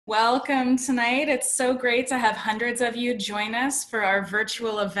Welcome tonight. It's so great to have hundreds of you join us for our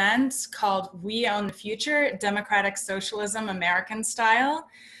virtual event called We Own the Future, Democratic Socialism, American Style.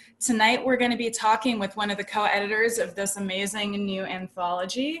 Tonight, we're going to be talking with one of the co-editors of this amazing new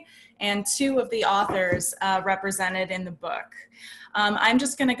anthology and two of the authors represented in the book. I'm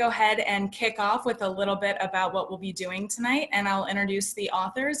just going to go ahead and kick off with a little bit about what we'll be doing tonight, and I'll introduce the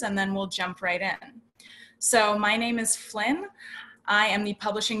authors and then we'll jump right in. So my name is Flynn. I am the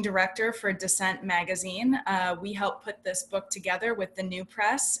publishing director for Dissent magazine. We helped put this book together with the New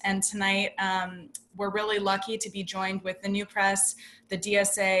Press, and tonight we're really lucky to be joined with the New Press, the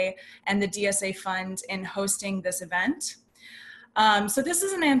DSA, and the DSA Fund in hosting this event. So this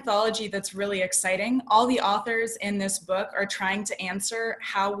is an anthology that's really exciting. All the authors in this book are trying to answer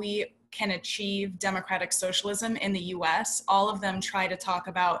how we can achieve democratic socialism in the US. All of them try to talk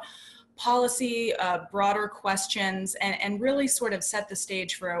about policy, broader questions, and really sort of set the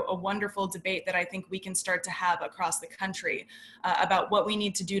stage for a wonderful debate that I think we can start to have across the country about what we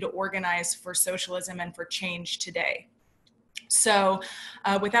need to do to organize for socialism and for change today. So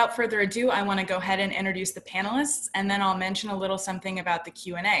without further ado, I want to go ahead and introduce the panelists, and then I'll mention a little something about the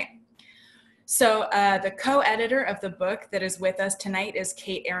Q&A. So the co-editor of the book that is with us tonight is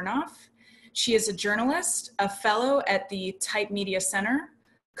Kate Aronoff. She is a journalist, a fellow at the Type Media Center,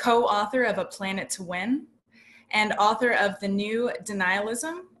 co-author of A Planet to Win, and author of The New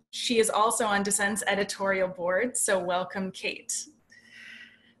Denialism. She is also on Dissent's editorial board, so welcome, Kate.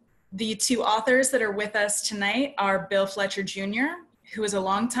 The two authors that are with us tonight are Bill Fletcher Jr., who is a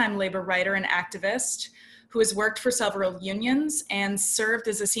longtime labor writer and activist, who has worked for several unions and served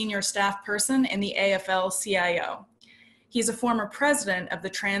as a senior staff person in the AFL-CIO. He's a former president of the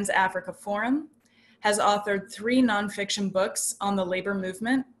Trans-Africa Forum, has authored 3 nonfiction books on the labor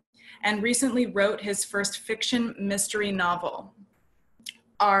movement, and recently wrote his first fiction mystery novel.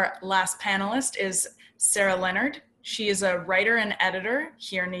 Our last panelist is Sarah Leonard. She is a writer and editor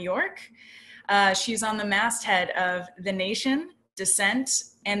here in New York. She's on the masthead of The Nation, Dissent,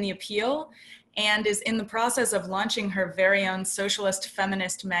 and The Appeal, and is in the process of launching her very own socialist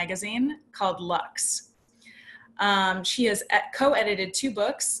feminist magazine called Lux. She has co-edited 2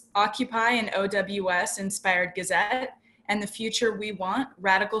 books, Occupy and OWS Inspired Gazette, and The Future We Want,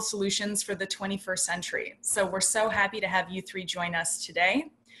 Radical Solutions for the 21st Century. So we're so happy to have you 3 join us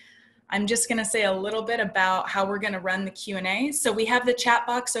today. I'm just gonna say a little bit about how we're gonna run the Q&A. So we have the chat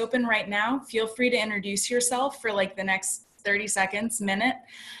box open right now. Feel free to introduce yourself for like the next 30 seconds, minute,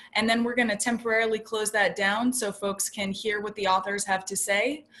 and then we're gonna temporarily close that down so folks can hear what the authors have to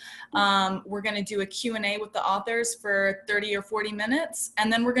say. We're gonna do a Q&A with the authors for 30 or 40 minutes,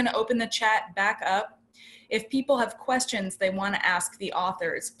 and then we're gonna open the chat back up. If people have questions they wanna ask the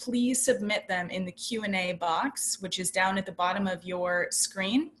authors, please submit them in the Q&A box, which is down at the bottom of your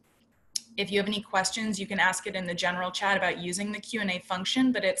screen. If you have any questions, you can ask it in the general chat about using the Q&A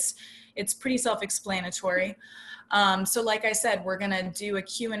function, but it's pretty self-explanatory. So like I said, we're gonna do a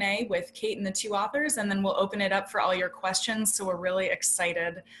Q&A with Kate and the 2 authors, and then we'll open it up for all your questions. So we're really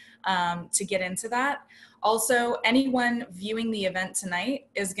excited to get into that. Also, anyone viewing the event tonight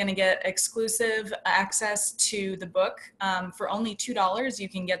is gonna get exclusive access to the book. For only $2, you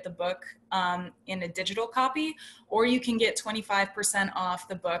can get the book in a digital copy, or you can get 25% off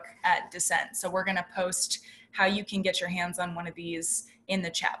the book at Dissent. So we're gonna post how you can get your hands on one of these in the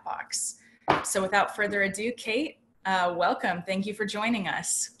chat box. So without further ado, Kate, welcome. Thank you for joining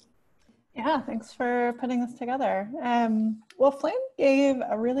us. Yeah, thanks for putting this together. Well, Flynn gave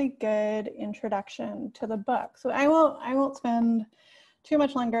a really good introduction to the book, so I won't spend too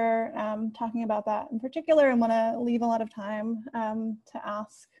much longer talking about that in particular, and want to leave a lot of time to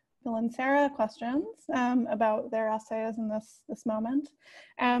ask Bill and Sarah questions about their essays in this moment.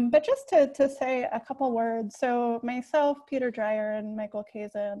 But just to say a couple words, so myself, Peter Dreyer, and Michael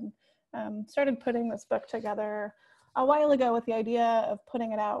Kazin started putting this book together a while ago with the idea of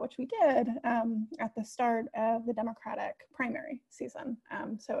putting it out, which we did at the start of the Democratic primary season,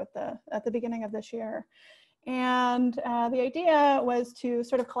 so at the beginning of this year. And the idea was to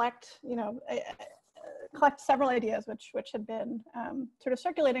sort of collect several ideas which had been sort of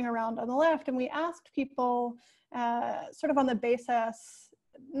circulating around on the left, and we asked people sort of on the basis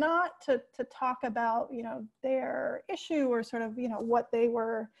not to talk about their issue or sort of what they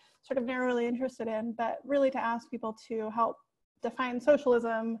were sort of narrowly interested in, but really to ask people to help define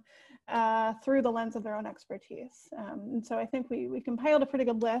socialism through the lens of their own expertise. And so I think we compiled a pretty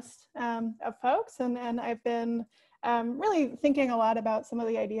good list of folks, and I've been really thinking a lot about some of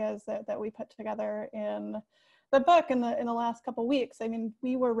the ideas that we put together in the book in the last couple weeks. I mean,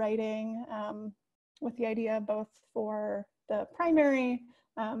 we were writing with the idea both for the primary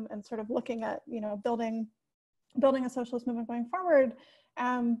and sort of looking at, building a socialist movement going forward,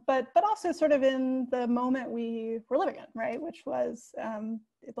 but also sort of in the moment we were living in, right, which was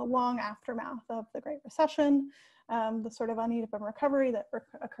the long aftermath of the Great Recession, the sort of uneven recovery that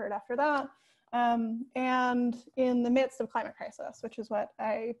occurred after that, and in the midst of climate crisis, which is what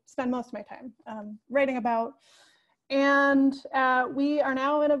I spend most of my time writing about. And we are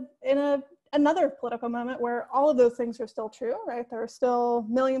now in another political moment where all of those things are still true, right? There are still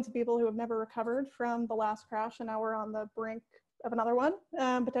millions of people who have never recovered from the last crash, and now we're on the brink of another one,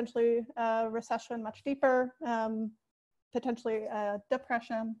 potentially a recession much deeper, potentially a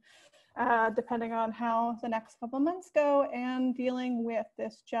depression, depending on how the next couple of months go, and dealing with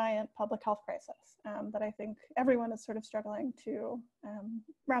this giant public health crisis that I think everyone is sort of struggling to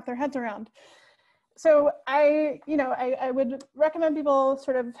wrap their heads around. So I would recommend people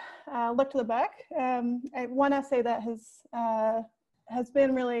sort of look to the book. One essay that has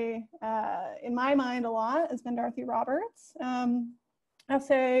been really, in my mind, a lot has been Dorothy Roberts'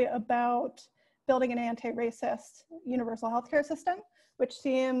 essay about building an anti-racist universal healthcare system, which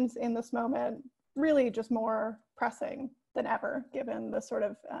seems in this moment really just more pressing than ever, given the sort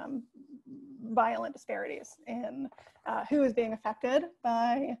of violent disparities in who is being affected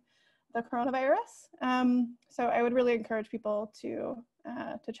by the coronavirus. So I would really encourage people to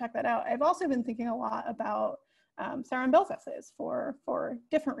check that out. I've also been thinking a lot about Sarah and Bill's essays for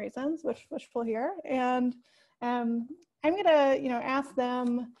different reasons, which we'll hear. And I'm gonna ask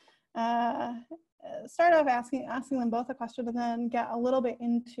them, start off asking them both a question, and then get a little bit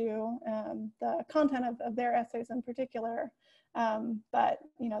into the content of their essays in particular. But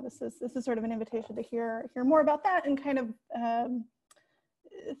this is sort of an invitation to hear more about that, and kind of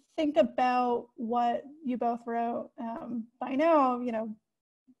think about what you both wrote by now,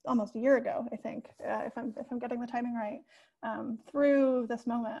 almost a year ago, I think, if I'm getting the timing right, through this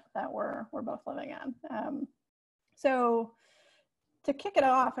moment that we're both living in. So to kick it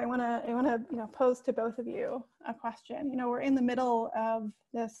off, I want to pose to both of you a question. We're in the middle of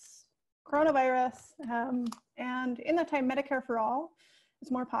this coronavirus, and in that time, Medicare for All is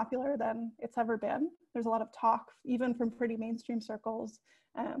more popular than it's ever been. There's a lot of talk, even from pretty mainstream circles,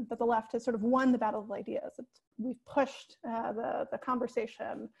 that the left has sort of won the battle of ideas. We've pushed the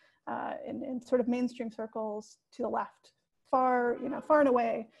conversation in sort of mainstream circles to the left far and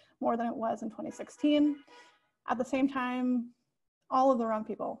away more than it was in 2016. At the same time, all of the wrong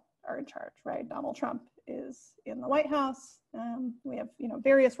people are in charge, right? Donald Trump is in the White House. We have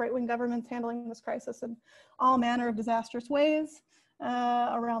various right-wing governments handling this crisis in all manner of disastrous ways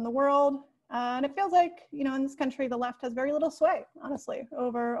around the world. And it feels like, in this country, the left has very little sway, honestly,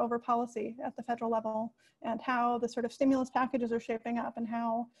 over policy at the federal level, and how the sort of stimulus packages are shaping up, and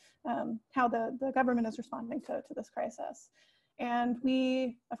how the government is responding to this crisis. And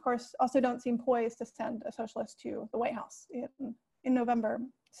we, of course, also don't seem poised to send a socialist to the White House in November.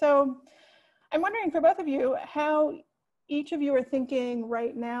 So I'm wondering, for both of you, how each of you are thinking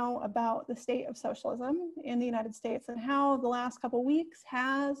right now about the state of socialism in the United States, and how the last couple weeks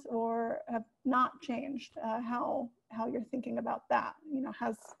has or have not changed how you're thinking about that.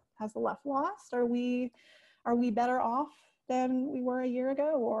 Has the left lost? Are we better off than we were a year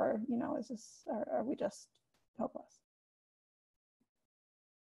ago, or are we just hopeless?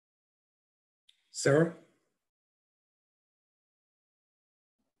 Sarah?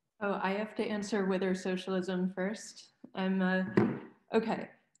 Oh, I have to answer whether socialism first. Okay.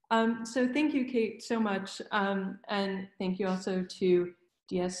 So thank you, Kate, so much. And thank you also to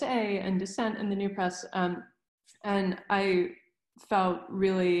DSA and Dissent and the New Press. And I felt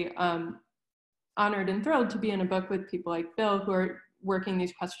really honored and thrilled to be in a book with people like Bill, who are working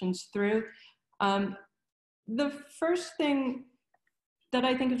these questions through. The first thing that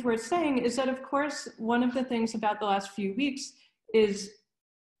I think is worth saying is that, of course, one of the things about the last few weeks is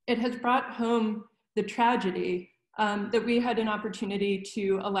it has brought home the tragedy that we had an opportunity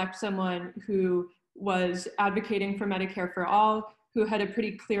to elect someone who was advocating for Medicare for all, who had a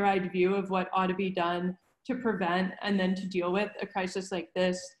pretty clear-eyed view of what ought to be done to prevent and then to deal with a crisis like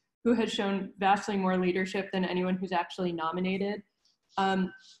this, who has shown vastly more leadership than anyone who's actually nominated.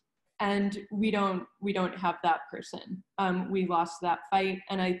 And we don't have that person. We lost that fight,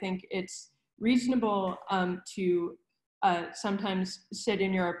 and I think it's reasonable to sometimes sit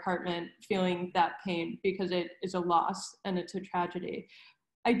in your apartment feeling that pain, because it is a loss and it's a tragedy.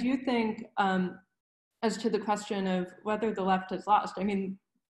 I do think, as to the question of whether the left has lost, I mean,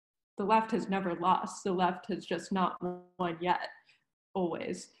 the left has never lost. The left has just not won yet,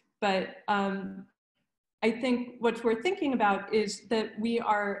 always. But I think what's worth thinking about is that we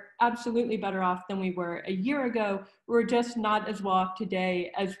are absolutely better off than we were a year ago. We're just not as well off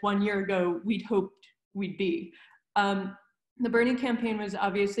today as 1 year ago we'd hoped we'd be. The Bernie campaign was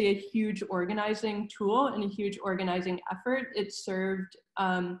obviously a huge organizing tool and a huge organizing effort. It served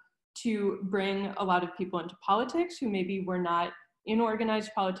to bring a lot of people into politics who maybe were not in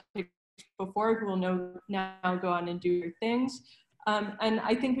organized politics before, who will now go on and do their things. And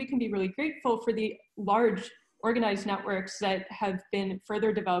I think we can be really grateful for the large organized networks that have been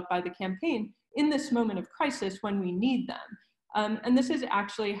further developed by the campaign in this moment of crisis when we need them. And this is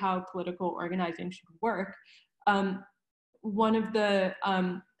actually how political organizing should work. One of the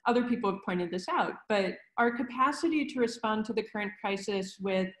other people have pointed this out, but our capacity to respond to the current crisis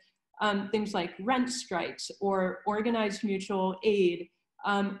with things like rent strikes or organized mutual aid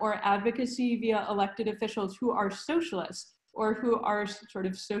or advocacy via elected officials who are socialists or who are sort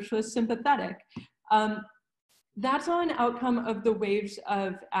of socialist sympathetic. That's all an outcome of the waves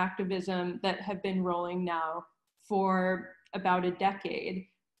of activism that have been rolling now for about a decade.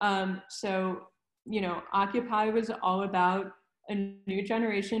 So, you know, Occupy was all about a new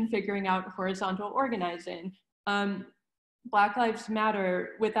generation figuring out horizontal organizing. Black Lives Matter,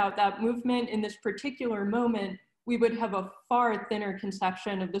 without that movement in this particular moment, we would have a far thinner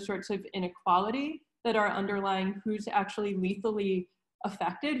conception of the sorts of inequality that are underlying who's actually lethally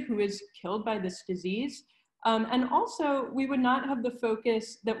affected, who is killed by this disease. And also, we would not have the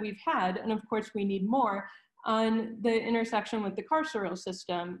focus that we've had, and of course we need more, on the intersection with the carceral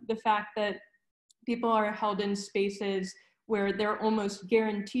system, the fact that people are held in spaces where they're almost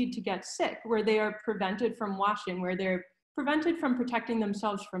guaranteed to get sick, where they are prevented from washing, where they're prevented from protecting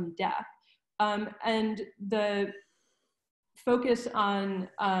themselves from death. And the focus on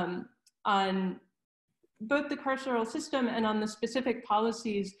both the carceral system and on the specific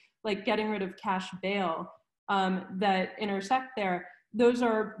policies like getting rid of cash bail that intersect there, those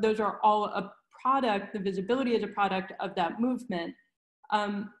are all a product, the visibility is a product of that movement.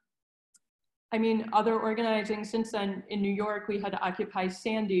 I mean, other organizing since then in New York, we had Occupy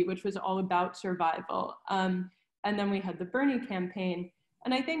Sandy, which was all about survival. And then we had the Bernie campaign.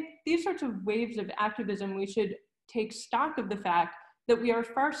 And I think these sorts of waves of activism, we should take stock of the fact that we are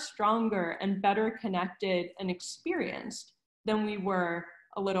far stronger and better connected and experienced than we were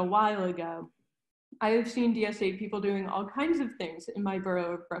a little while ago. I have seen DSA people doing all kinds of things in my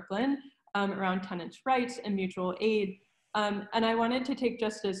borough of Brooklyn around tenants' rights and mutual aid. And I wanted to take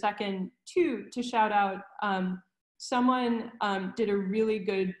just a second to shout out, someone did a really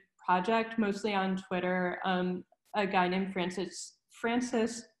good project, mostly on Twitter, a guy named Francis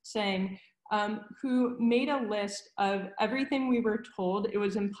Sang, who made a list of everything we were told it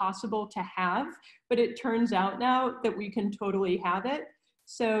was impossible to have, but it turns out now that we can totally have it.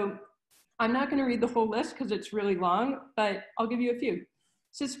 So I'm not gonna read the whole list because it's really long, but I'll give you a few.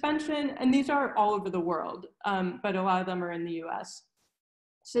 Suspension, and these are all over the world, but a lot of them are in the US.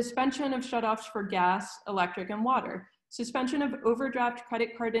 Suspension of shutoffs for gas, electric, and water. Suspension of overdraft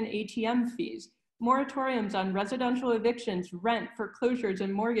credit card and ATM fees. Moratoriums on residential evictions, rent, foreclosures,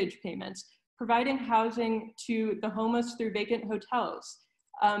 and mortgage payments. Providing housing to the homeless through vacant hotels.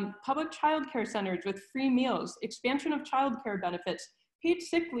 Public childcare centers with free meals. Expansion of childcare benefits. Paid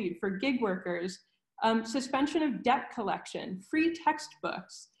sick leave for gig workers. Suspension of debt collection, free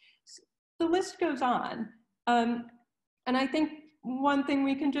textbooks. The list goes on. And I think one thing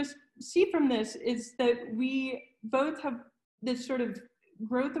we can just see from this is that we both have this sort of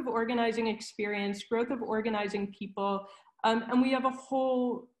growth of organizing experience, growth of organizing people, and we have a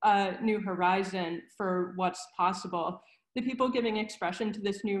whole new horizon for what's possible. The people giving expression to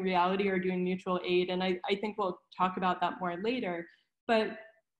this new reality are doing mutual aid, and I think we'll talk about that more later. But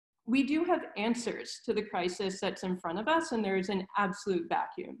we do have answers to the crisis that's in front of us, and there is an absolute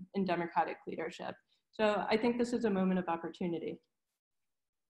vacuum in democratic leadership. So I think this is a moment of opportunity.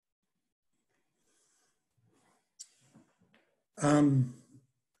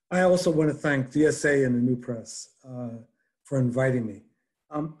 I also want to thank DSA and the New Press for inviting me.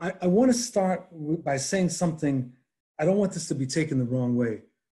 I want to start by saying something. I don't want this to be taken the wrong way.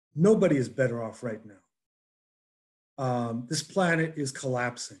 Nobody is better off right now. This planet is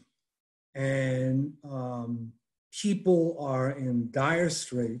collapsing. And people are in dire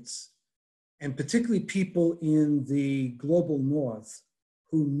straits, and particularly people in the global north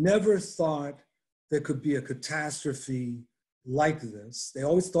who never thought there could be a catastrophe like this. They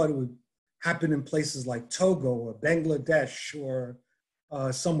always thought it would happen in places like Togo or Bangladesh or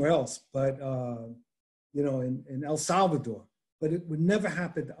somewhere else, but you know, in El Salvador, but it would never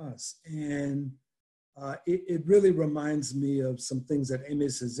happen to us. And it really reminds me of some things that Aimé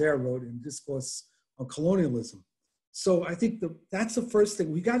Césaire wrote in Discourse colonialism. So I think that's the first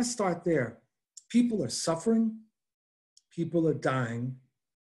thing. We got to start there. People are suffering, people are dying,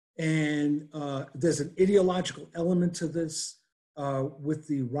 and there's an ideological element to this with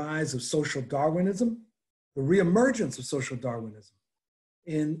the rise of social Darwinism, the reemergence of social Darwinism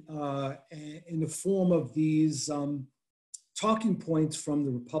in the form of these talking points from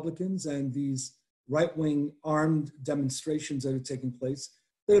the Republicans and these right-wing armed demonstrations that are taking place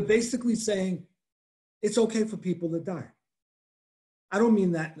that are basically saying it's okay for people to die. I don't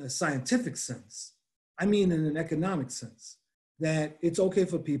mean that in a scientific sense. I mean in an economic sense, that it's okay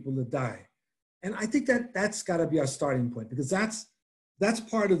for people to die. And I think that's got to be our starting point, because that's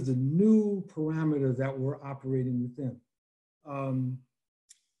part of the new parameter that we're operating within.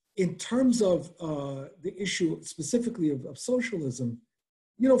 In terms of the issue specifically of socialism,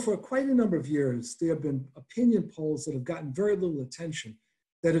 you know, for quite a number of years, there have been opinion polls that have gotten very little attention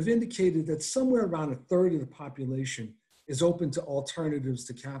that have indicated that somewhere around a third of the population is open to alternatives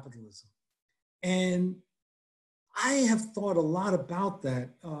to capitalism. And I have thought a lot about that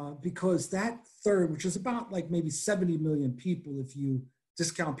because that third, which is about like maybe 70 million people if you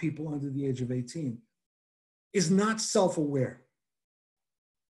discount people under the age of 18, is not self-aware.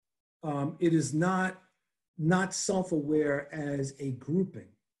 It is not self-aware as a grouping.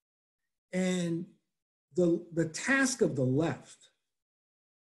 And the task of the left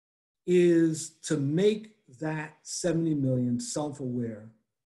is to make that 70 million self-aware,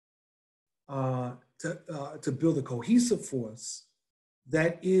 to build a cohesive force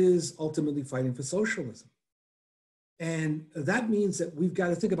that is ultimately fighting for socialism. And that means that we've got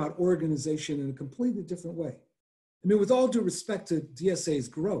to think about organization in a completely different way. I mean, with all due respect to DSA's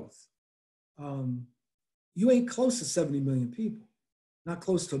growth, you ain't close to 70 million people, not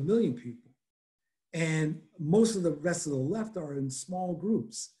close to 1 million people. And most of the rest of the left are in small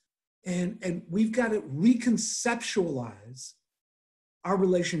groups. And we've got to reconceptualize our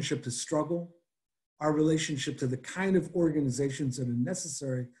relationship to struggle, our relationship to the kind of organizations that are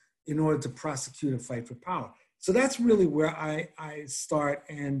necessary in order to prosecute a fight for power. So that's really where I start.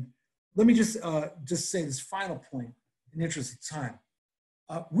 And let me just say this final point in the interest of time.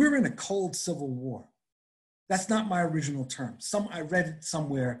 We're in a cold civil war. That's not my original term. I read it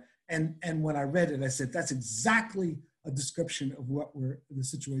somewhere, and when I read it, I said, that's exactly a description of the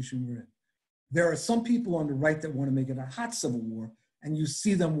situation we're in. There are some people on the right that want to make it a hot civil war, and you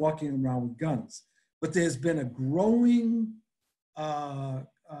see them walking around with guns. But there's been a growing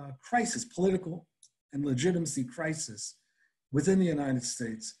crisis, political and legitimacy crisis within the United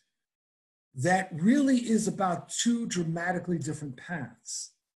States that really is about two dramatically different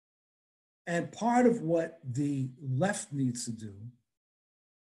paths. And part of what the left needs to do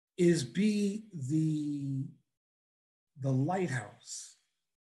is be the lighthouse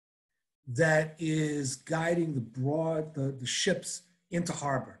that is guiding the ships into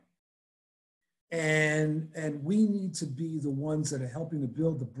harbor. And we need to be the ones that are helping to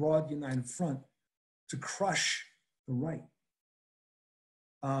build the broad united front to crush the right.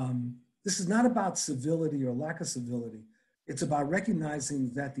 This is not about civility or lack of civility. It's about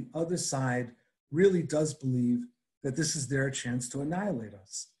recognizing that the other side really does believe that this is their chance to annihilate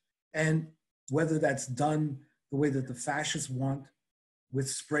us. And whether that's done the way that the fascists want with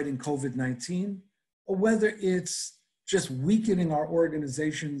spreading COVID-19, or whether it's just weakening our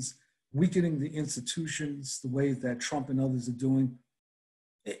organizations, weakening the institutions the way that Trump and others are doing,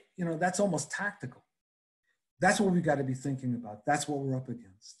 that's almost tactical. That's what we've got to be thinking about. That's what we're up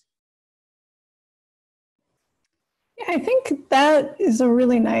against. Yeah, I think that is a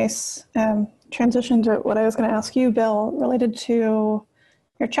really nice transition to what I was going to ask you, Bill, related to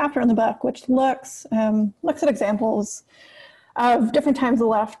your chapter in the book, which looks at examples of different times the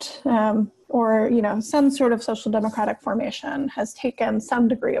left or some sort of social democratic formation has taken some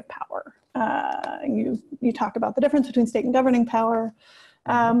degree of power. You talk about the difference between state and governing power.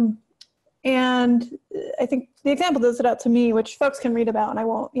 And I think the example that stood out to me, which folks can read about, and I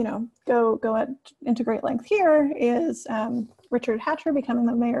won't, go into great length here, is Richard Hatcher becoming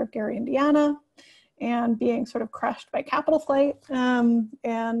the mayor of Gary, Indiana, and being sort of crushed by capital flight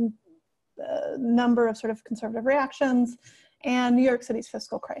and a number of sort of conservative reactions, and New York City's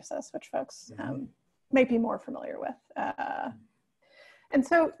fiscal crisis, which folks might be more familiar with. And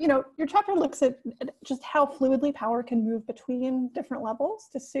so, your chapter looks at just how fluidly power can move between different levels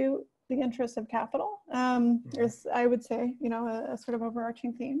to suit the interests of capital. There's, I would say, a sort of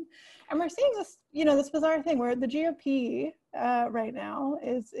overarching theme. And we're seeing this, this bizarre thing where the GOP right now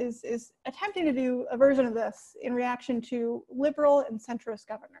is attempting to do a version of this in reaction to liberal and centrist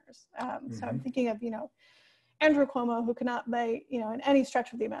governors. So I'm thinking of, Andrew Cuomo, who cannot by, in any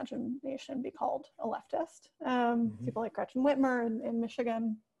stretch of the imagination be called a leftist. People like Gretchen Whitmer in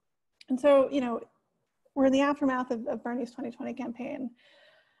Michigan. And so, we're in the aftermath of Bernie's 2020 campaign.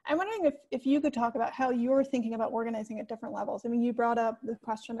 I'm wondering if you could talk about how you're thinking about organizing at different levels. I mean, you brought up the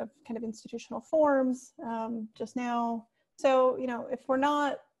question of kind of institutional forms just now. So, if we're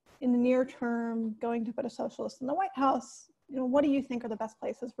not in the near term going to put a socialist in the White House, what do you think are the best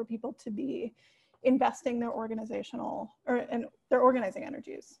places for people to be investing their their organizing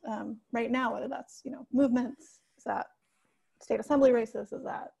energies right now, whether that's, movements, is that state assembly races, is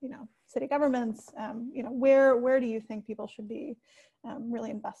that, city governments, where do you think people should be really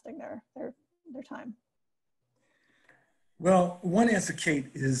investing their time? Well, one answer, Kate,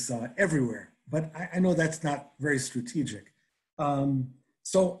 is everywhere, but I know that's not very strategic.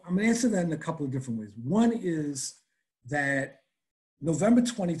 So I'm gonna answer that in a couple of different ways. One is that November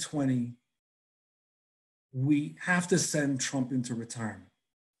 2020, we have to send Trump into retirement.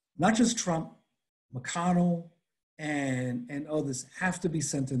 Not just Trump, McConnell, and others have to be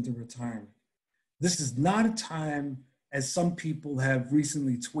sent into retirement. This is not a time, as some people have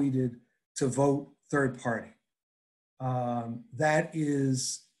recently tweeted, to vote third party. That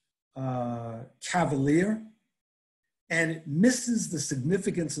is cavalier, and it misses the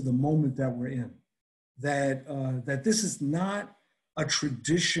significance of the moment that we're in. That this is not a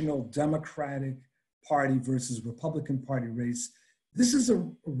traditional Democratic Party versus Republican Party race. This is a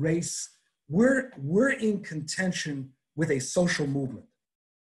race. We're in contention with a social movement.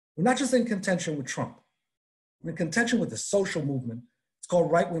 We're not just in contention with Trump. We're in contention with a social movement. It's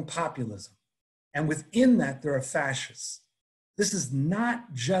called right-wing populism. And within that, there are fascists. This is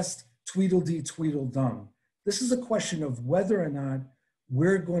not just Tweedledee, Tweedledum. This is a question of whether or not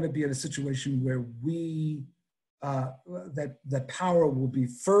we're going to be in a situation where that power will be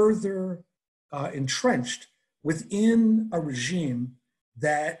further entrenched within a regime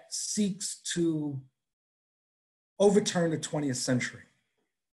that seeks to overturn the 20th century.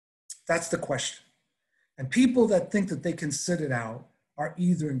 That's the question. And people that think that they can sit it out are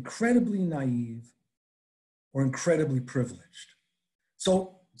either incredibly naive or incredibly privileged.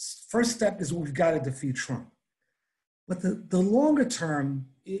 So first step is we've got to defeat Trump. But the longer term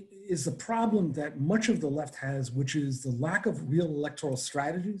is the problem that much of the left has, which is the lack of real electoral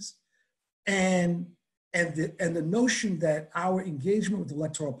strategies and the notion that our engagement with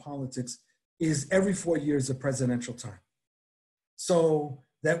electoral politics is every 4 years of presidential time. So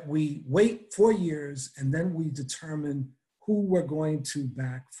that we wait 4 years and then we determine who we're going to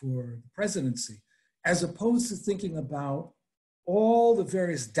back for the presidency, as opposed to thinking about all the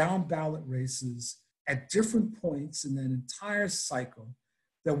various down ballot races at different points in that entire cycle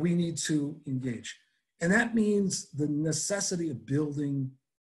that we need to engage. And that means the necessity of building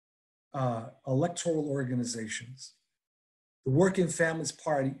electoral organizations. The Working Families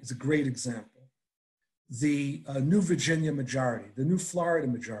Party is a great example. The New Virginia majority, the New Florida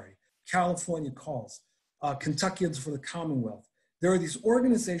majority, California Calls, Kentuckians for the Commonwealth. There are these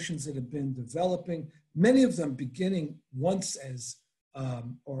organizations that have been developing, many of them beginning once as,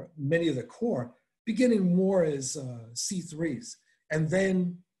 or many of the core, beginning more as C3s, and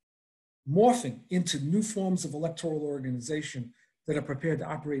then morphing into new forms of electoral organization that are prepared to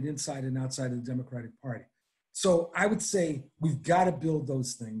operate inside and outside of the Democratic Party. So I would say we've got to build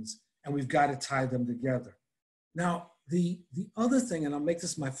those things and we've got to tie them together. Now, the other thing, and I'll make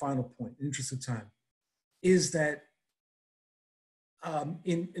this my final point in the interest of time, is that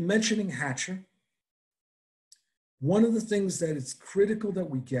in mentioning Hatcher, one of the things that is critical that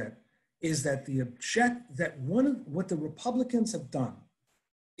we get is that what the Republicans have done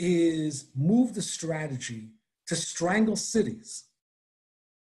is move the strategy to strangle cities.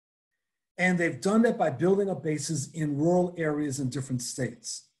 And they've done that by building up bases in rural areas in different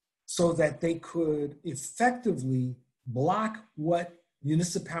states so that they could effectively block what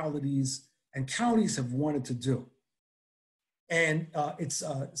municipalities and counties have wanted to do. And it's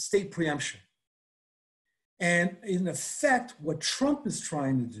state preemption. And in effect, what Trump is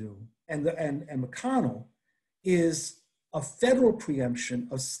trying to do, and McConnell, is a federal preemption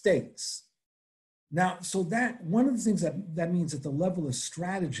of states. Now, so that one of the things that means at the level of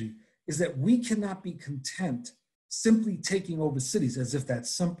strategy is that we cannot be content simply taking over cities as if that's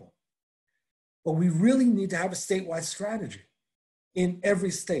simple. But we really need to have a statewide strategy in every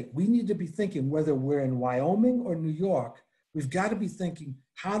state. We need to be thinking, whether we're in Wyoming or New York, we've got to be thinking,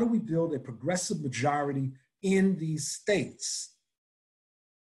 how do we build a progressive majority in these states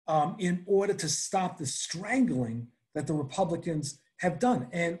in order to stop the strangling that the Republicans have done?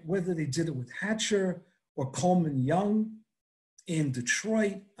 And whether they did it with Hatcher or Coleman Young in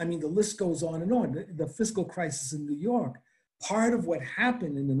Detroit. I mean, the list goes on and on. The fiscal crisis in New York, part of what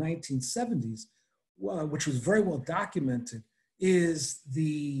happened in the 1970s, which was very well documented, is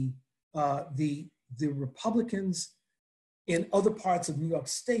the Republicans in other parts of New York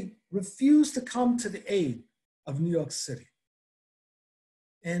State refused to come to the aid of New York City.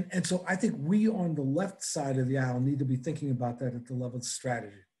 And so I think we on the left side of the aisle need to be thinking about that at the level of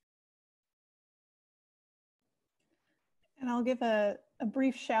strategy. And I'll give a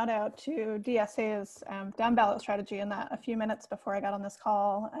brief shout out to DSA's down ballot strategy in that a few minutes before I got on this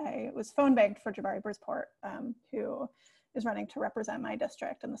call, I was phone bagged for Jabari Bridgeport, who is running to represent my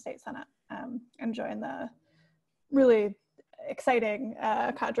district in the state Senate, and join the really exciting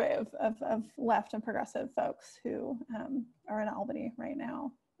cadre of left and progressive folks who are in Albany right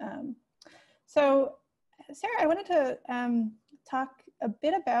now. So Sarah, I wanted to talk a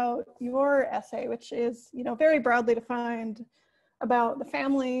bit about your essay, which is, very broadly defined about the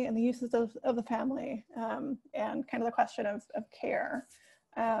family and the uses of the family, and kind of the question of care.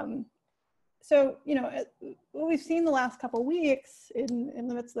 So, what we've seen the last couple of weeks in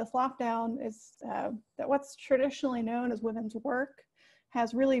the midst of this lockdown is that what's traditionally known as women's work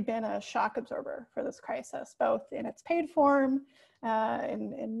has really been a shock absorber for this crisis, both in its paid form,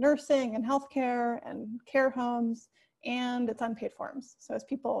 in nursing and healthcare and care homes, and its unpaid forms. So as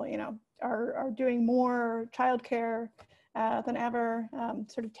people, are doing more childcare than ever,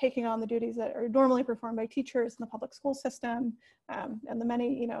 sort of taking on the duties that are normally performed by teachers in the public school system, and the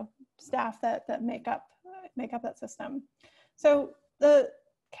many, staff that make up that system. So the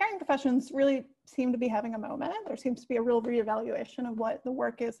caring professions really seem to be having a moment. There seems to be a real reevaluation of what the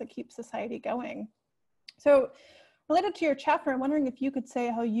work is that keeps society going. So related to your chapter, I'm wondering if you could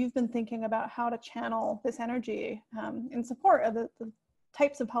say how you've been thinking about how to channel this energy in support of the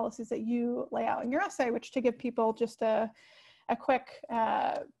types of policies that you lay out in your essay, which, to give people just a quick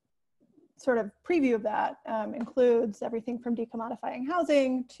sort of preview of that, includes everything from decommodifying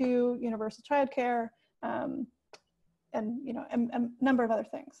housing to universal childcare, and a number of other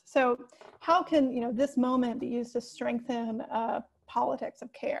things. So how can this moment be used to strengthen politics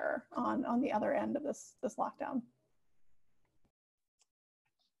of care on the other end of this lockdown?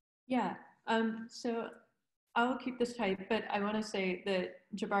 Yeah, so I'll keep this tight, but I want to say that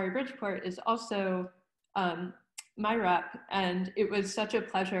Jabari Bridgeport is also my rep, and it was such a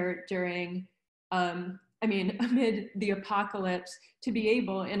pleasure during, amid the apocalypse, to be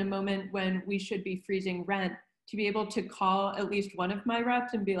able, in a moment when we should be freezing rent, to be able to call at least one of my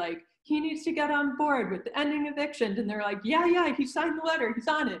reps and be like, he needs to get on board with the ending evictions. And they're like, yeah, he signed the letter, he's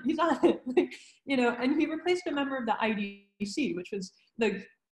on it. Like, and he replaced a member of the IDC, which was the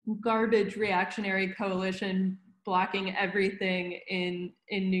garbage reactionary coalition blocking everything in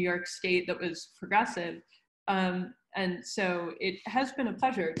New York State that was progressive. And so it has been a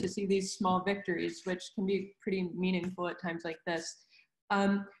pleasure to see these small victories, which can be pretty meaningful at times like this.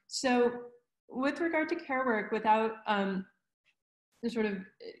 So with regard to care work, without sort of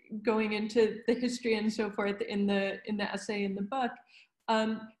going into the history and so forth in the essay in the book,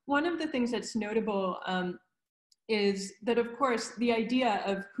 one of the things that's notable is that, of course, the idea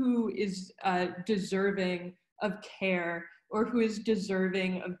of who is deserving of care or who is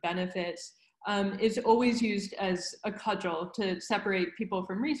deserving of benefits is always used as a cudgel to separate people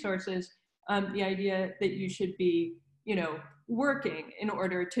from resources. The idea that you should be, working in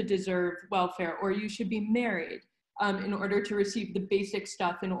order to deserve welfare, or you should be married in order to receive the basic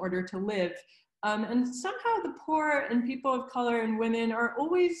stuff in order to live. And somehow the poor and people of color and women are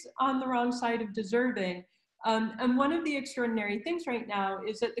always on the wrong side of deserving. And one of the extraordinary things right now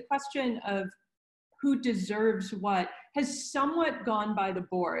is that the question of who deserves what has somewhat gone by the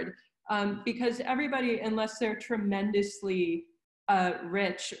board, because everybody, unless they're tremendously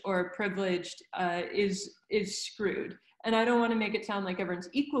rich or privileged, is screwed. And I don't want to make it sound like everyone's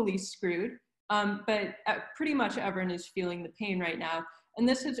equally screwed, but pretty much everyone is feeling the pain right now. And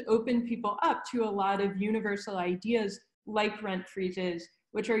this has opened people up to a lot of universal ideas like rent freezes,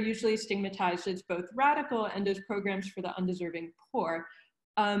 which are usually stigmatized as both radical and as programs for the undeserving poor.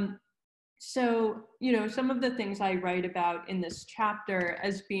 So, some of the things I write about in this chapter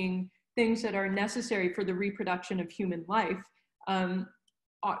as being things that are necessary for the reproduction of human life,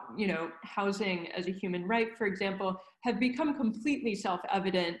 housing as a human right, for example, have become completely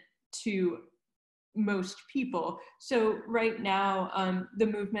self-evident to most people. So right now, the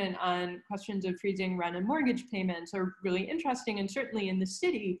movement on questions of freezing rent and mortgage payments are really interesting. And certainly in the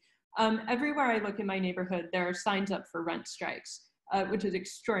city, everywhere I look in my neighborhood, there are signs up for rent strikes, which is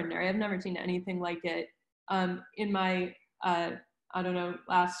extraordinary. I've never seen anything like it in my,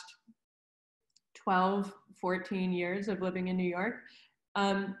 last 12, 14 years of living in New York.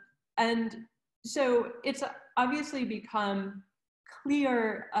 And so it's obviously become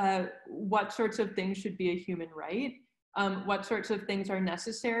clear what sorts of things should be a human right, what sorts of things are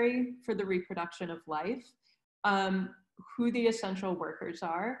necessary for the reproduction of life, who the essential workers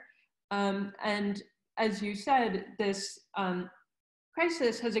are. And as you said, this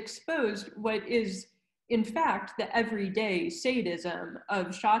crisis has exposed what is, in fact, the everyday sadism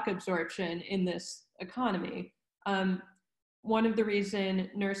of shock absorption in this economy. One of the reasons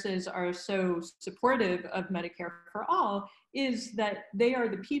nurses are so supportive of Medicare for All is that they are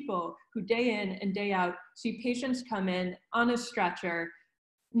the people who day in and day out see patients come in on a stretcher,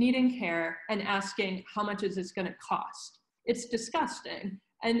 needing care, and asking, how much is this going to cost? It's disgusting.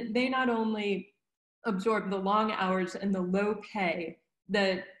 And they not only absorb the long hours and the low pay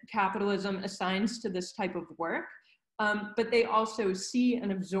that capitalism assigns to this type of work, but they also see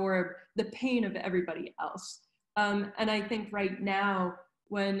and absorb the pain of everybody else. And I think right now,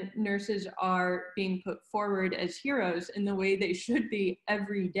 when nurses are being put forward as heroes in the way they should be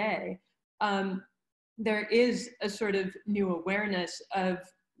every day, there is a sort of new awareness of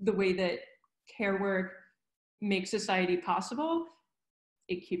the way that care work makes society possible.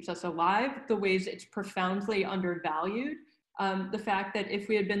 It keeps us alive, the ways it's profoundly undervalued. The fact that if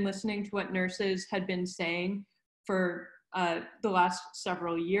we had been listening to what nurses had been saying for the last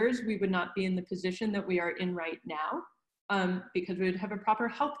several years, we would not be in the position that we are in right now, because we would have a proper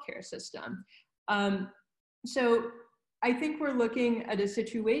healthcare system. So I think we're looking at a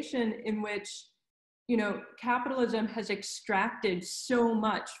situation in which, you know, capitalism has extracted so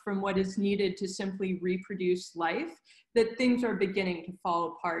much from what is needed to simply reproduce life that things are beginning to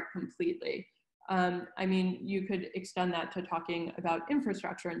fall apart completely. I mean, you could extend that to talking about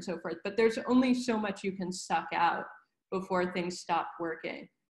infrastructure and so forth, but there's only so much you can suck out before things stop working.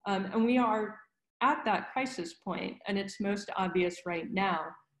 And we are at that crisis point, and it's most obvious right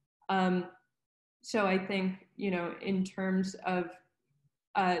now. So I think, you know, in terms of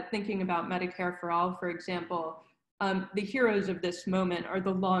thinking about Medicare for All, for example, the heroes of this moment are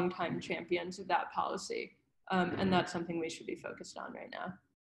the longtime champions of that policy. And that's something we should be focused on right now.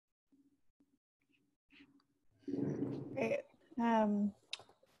 Great.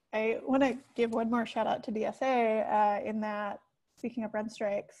 I want to give one more shout out to DSA in that, speaking of rent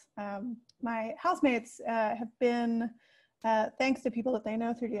strikes, my housemates have been, thanks to people that they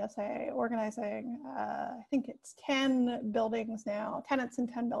know through DSA, organizing, I think it's 10 buildings now, tenants in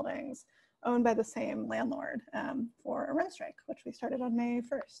 10 buildings owned by the same landlord for a rent strike, which we started on May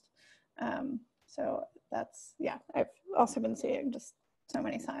 1st. So that's, yeah, I've also been seeing just so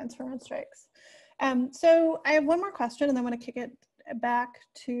many signs for rent strikes. So I have one more question, and then I want to kick it back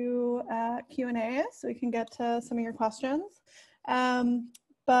to Q&A so we can get to some of your questions. Yeah,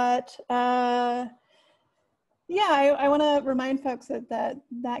 I want to remind folks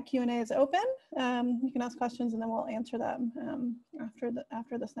that Q&A is open. You can ask questions and then we'll answer them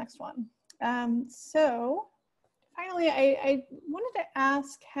after this next one. So finally, I wanted to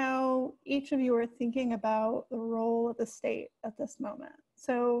ask how each of you are thinking about the role of the state at this moment.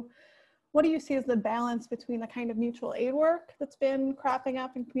 So what do you see as the balance between the kind of mutual aid work that's been cropping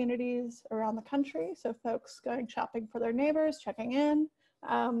up in communities around the country? So folks going shopping for their neighbors, checking in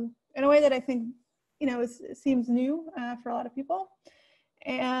a way that I think, you know, seems new for a lot of people,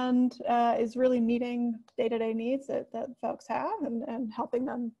 and is really meeting day-to-day needs that folks have and helping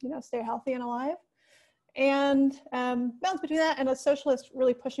them, you know, stay healthy and alive. And balance between that and a socialist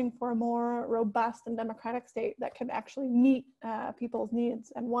really pushing for a more robust and democratic state that can actually meet people's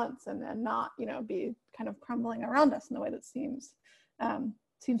needs and wants and not, you know, be kind of crumbling around us in the way that seems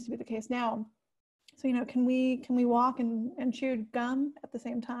to be the case now. So, you know, can we walk and chew gum at the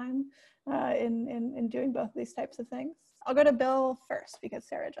same time in doing both of these types of things? I'll go to Bill first because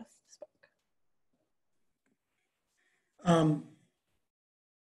Sarah just spoke.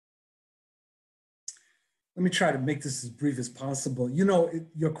 Let me try to make this as brief as possible. You know,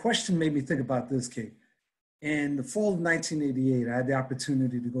 your question made me think about this, Kate. In the fall of 1988, I had the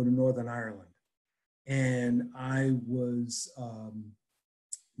opportunity to go to Northern Ireland. And I was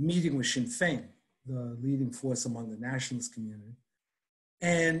meeting with Sinn Féin, the leading force among the nationalist community.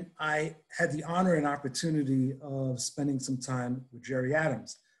 And I had the honor and opportunity of spending some time with Gerry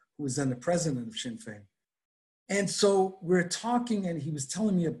Adams, who was then the president of Sinn Féin. And so we're talking, and he was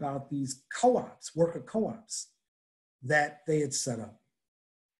telling me about these co-ops, worker co-ops, that they had set up,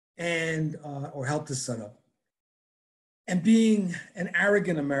 and or helped to set up. And being an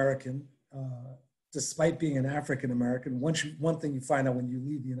arrogant American, despite being an African American, one thing you find out when you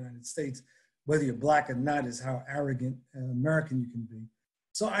leave the United States, whether you're Black or not, is how arrogant American you can be.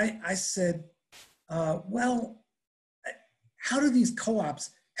 So I said, well, how do these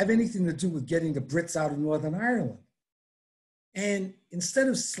co-ops have anything to do with getting the Brits out of Northern Ireland? And instead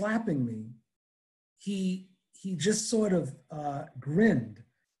of slapping me, he just sort of grinned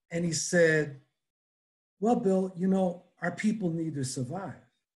and he said, well, Bill, you know, our people need to survive.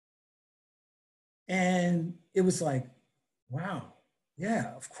 And it was like, wow,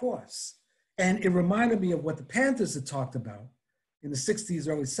 yeah, of course. And it reminded me of what the Panthers had talked about in the 60s,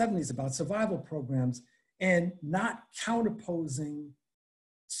 early 70s about survival programs and not counterposing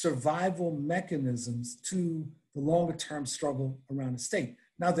survival mechanisms to the longer term struggle around the state.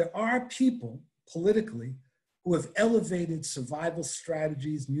 Now, there are people politically who have elevated survival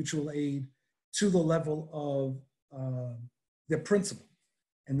strategies, mutual aid, to the level of their principle.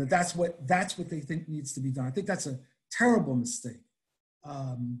 And that's what they think needs to be done. I think that's a terrible mistake.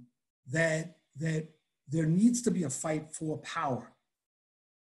 That there needs to be a fight for power.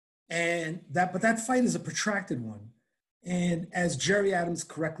 But that fight is a protracted one. And as Jerry Adams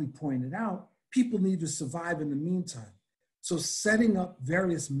correctly pointed out, people need to survive in the meantime. So setting up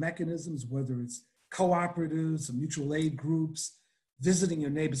various mechanisms, whether it's cooperatives or mutual aid groups, visiting your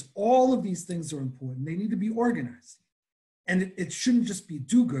neighbors, all of these things are important. They need to be organized. And it shouldn't just be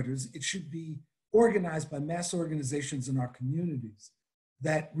do-gooders, it should be organized by mass organizations in our communities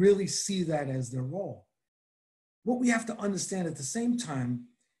that really see that as their role. What we have to understand at the same time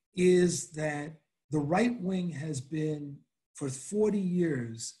is that the right wing has been, for 40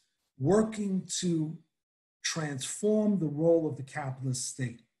 years, working to transform the role of the capitalist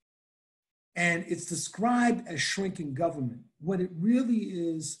state. And it's described as shrinking government. What it really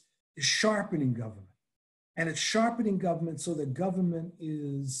is sharpening government. And it's sharpening government so that government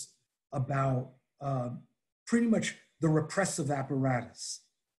is about pretty much the repressive apparatus.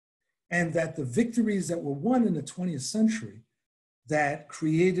 And that the victories that were won in the 20th century that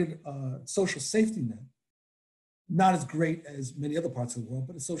created a social safety net, not as great as many other parts of the world,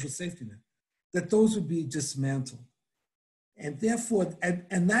 but a social safety net, that those would be dismantled. And therefore,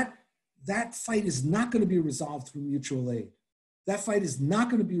 and that fight is not going to be resolved through mutual aid. That fight is not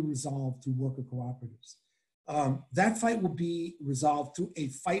going to be resolved through worker cooperatives. That fight will be resolved through a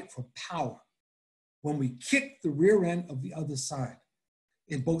fight for power when we kick the rear end of the other side,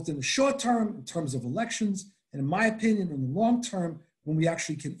 in both in the short term, in terms of elections, and in my opinion, in the long term, when we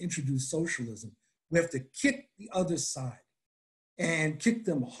actually can introduce socialism. We have to kick the other side and kick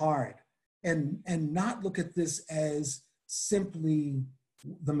them hard and not look at this as simply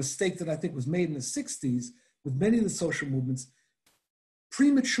the mistake that I think was made in the 60s with many of the social movements,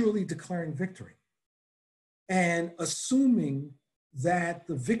 prematurely declaring victory and assuming that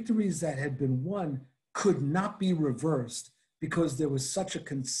the victories that had been won could not be reversed because there was such a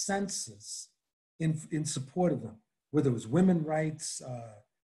consensus in support of them, whether it was women's rights,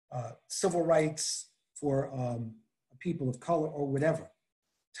 civil rights for people of color or whatever.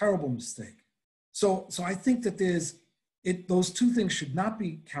 Terrible mistake. So I think that those two things should not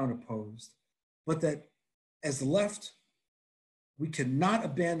be counterposed, but that as the left, we cannot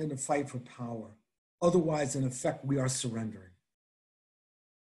abandon the fight for power. Otherwise, in effect, we are surrendering.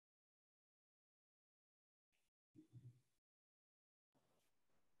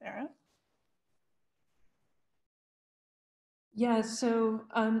 Sarah? Yeah, so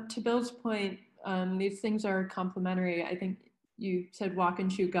to Bill's point, these things are complementary. I think you said walk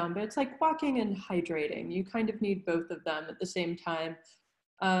and chew gum, but it's like walking and hydrating. You kind of need both of them at the same time.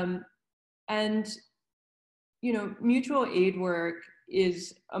 And, you know, mutual aid work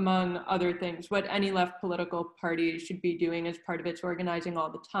is, among other things, what any left political party should be doing as part of its organizing all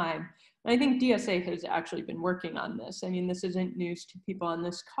the time. And I think DSA has actually been working on this. I mean, this isn't news to people on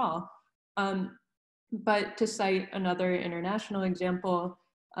this call. But to cite another international example,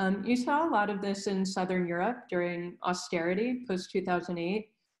 you saw a lot of this in Southern Europe during austerity, post-2008.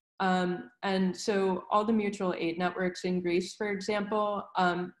 And so all the mutual aid networks in Greece, for example,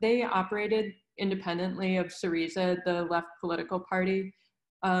 they operated independently of Syriza, the left political party.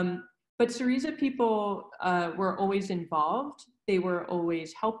 But Syriza people were always involved. They were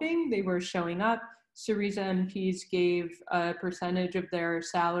always helping. They were showing up. Syriza MPs gave a percentage of their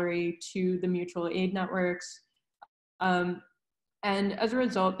salary to the mutual aid networks. And as a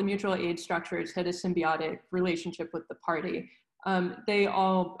result, the mutual aid structures had a symbiotic relationship with the party. They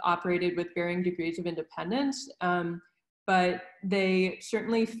all operated with varying degrees of independence, but they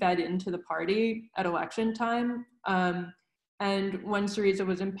certainly fed into the party at election time. And when Syriza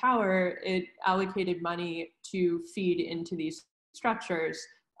was in power, it allocated money to feed into these structures,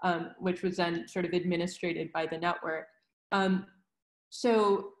 which was then sort of administrated by the network.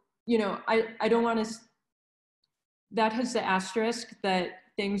 So, you know, I don't want to, that has the asterisk that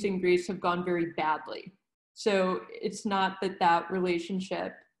things in Greece have gone very badly. So it's not that that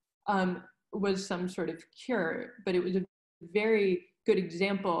relationship was some sort of cure, but it was a very good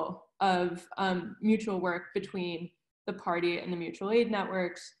example of mutual work between the party and the mutual aid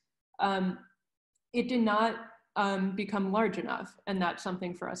networks. It did not become large enough, and that's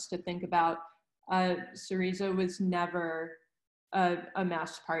something for us to think about. Syriza was never a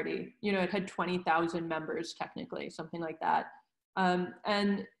mass party. You know, it had 20,000 members technically, something like that.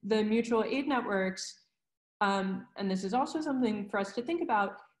 And the mutual aid networks, and this is also something for us to think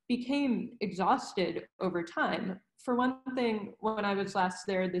about, became exhausted over time. For one thing, when I was last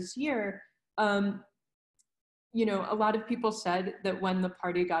there this year, you know, a lot of people said that when the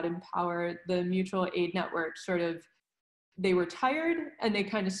party got in power, the mutual aid network they were tired and they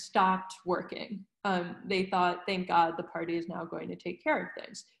kind of stopped working. They thought, thank God, the party is now going to take care of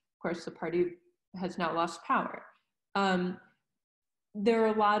things. Of course, the party has now lost power. There are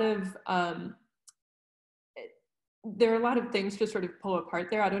a lot of things to sort of pull apart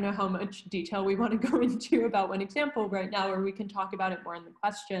there. I don't know how much detail we want to go into about one example right now, or we can talk about it more in the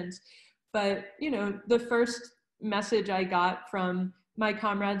questions. But, you know, the first message I got from my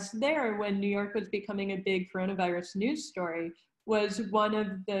comrades there when New York was becoming a big coronavirus news story was one of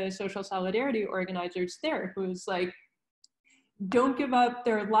the social solidarity organizers there who was like, don't give up.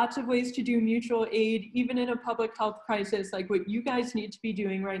 There are lots of ways to do mutual aid, even in a public health crisis. Like, what you guys need to be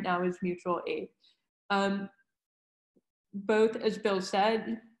doing right now is mutual aid. Both, as Bill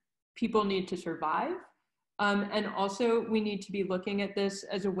said, people need to survive. And also we need to be looking at this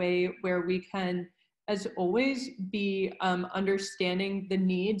as a way where we can, as always, be understanding the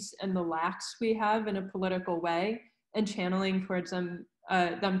needs and the lacks we have in a political way and channeling towards them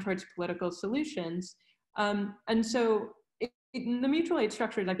towards political solutions. And so in the mutual aid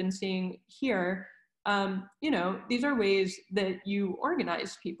structures I've been seeing here, you know, these are ways that you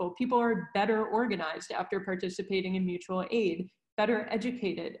organize people. People are better organized after participating in mutual aid, better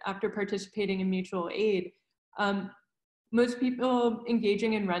educated after participating in mutual aid. Most people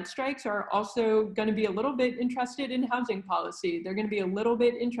engaging in rent strikes are also going to be a little bit interested in housing policy. They're going to be a little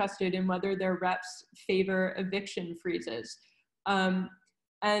bit interested in whether their reps favor eviction freezes. You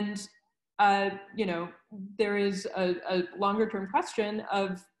know, there is a longer term question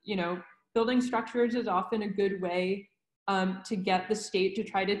of, you know, building structures is often a good way to get the state to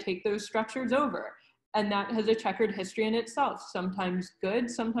try to take those structures over. And that has a checkered history in itself, sometimes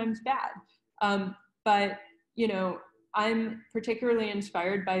good, sometimes bad. But, you know, I'm particularly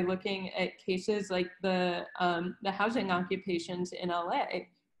inspired by looking at cases like the housing occupations in LA,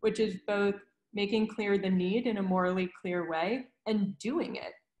 which is both making clear the need in a morally clear way and doing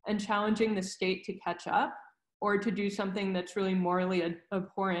it and challenging the state to catch up or to do something that's really morally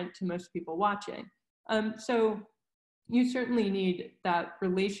abhorrent to most people watching. So you certainly need that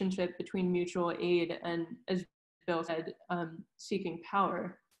relationship between mutual aid and, as Bill said, seeking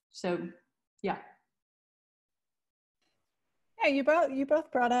power. So, yeah. Yeah, you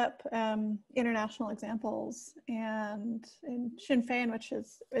both brought up international examples, and in Sinn Féin, which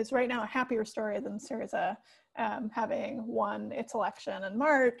is right now a happier story than Syriza, having won its election in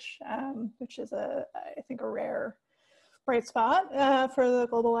March, which is I think a rare bright spot for the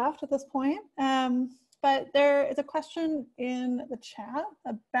global left at this point. But there is a question in the chat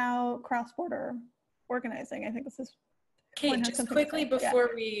about cross-border organizing. I think this is Kate, just quickly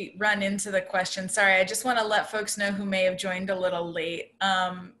before we run into the question, sorry, I just want to let folks know who may have joined a little late.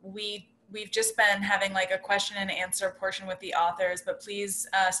 We've just been having like a question and answer portion with the authors, but please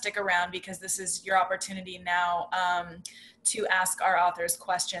stick around because this is your opportunity now to ask our authors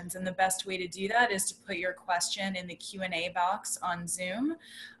questions. And the best way to do that is to put your question in the Q&A box on Zoom.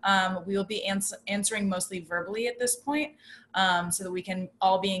 We will be answering mostly verbally at this point so that we can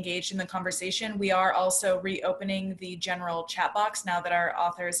all be engaged in the conversation. We are also reopening the general chat box now that our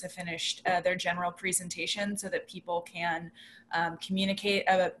authors have finished their general presentation so that people can communicate,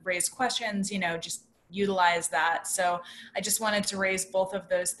 raise questions, you know, just utilize that. So I just wanted to raise both of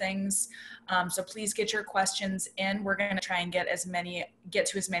those things. So please get your questions in. We're going to try and get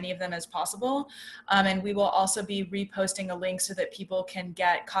to as many of them as possible. And we will also be reposting a link so that people can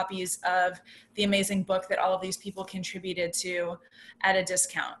get copies of the amazing book that all of these people contributed to at a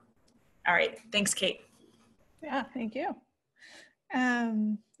discount. All right. Thanks, Kate. Yeah, thank you.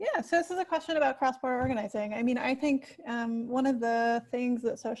 Yeah, so this is a question about cross-border organizing. I mean, I think one of the things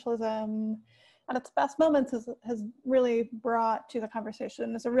that socialism at its best moments has really brought to the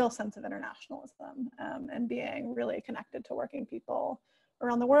conversation is a real sense of internationalism and being really connected to working people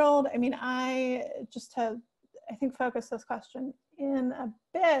around the world. I mean, I just have, I think, focused this question in a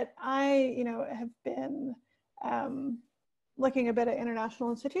bit. I, you know, have been looking a bit at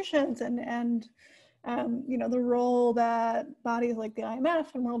international institutions and you know, the role that bodies like the IMF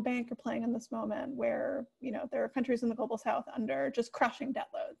and World Bank are playing in this moment, where, you know, there are countries in the global south under just crushing debt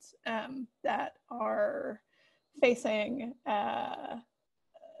loads that are facing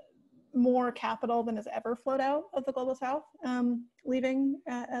more capital than has ever flowed out of the global south, leaving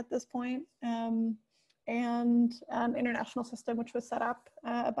at this point, and an international system which was set up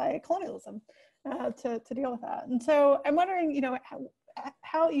by colonialism to deal with that. And so I'm wondering, you know,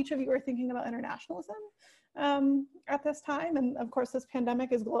 how each of you are thinking about internationalism at this time. And of course, this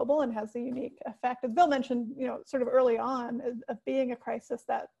pandemic is global and has the unique effect, as Bill mentioned, you know, sort of early on, of being a crisis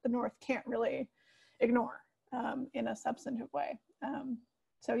that the North can't really ignore in a substantive way.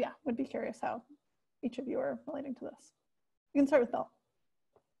 So yeah, would be curious how each of you are relating to this. You can start with Bill.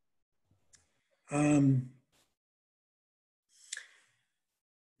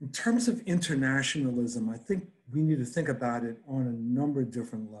 In terms of internationalism, I think we need to think about it on a number of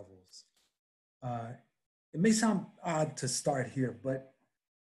different levels. It may sound odd to start here, but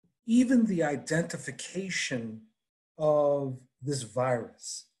even the identification of this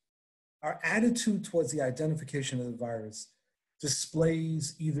virus, our attitude towards the identification of the virus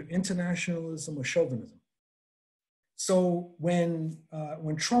displays either internationalism or chauvinism. So when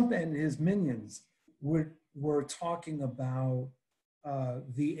Trump and his minions were talking about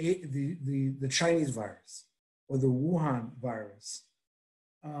the Chinese virus or the Wuhan virus,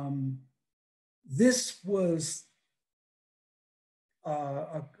 this was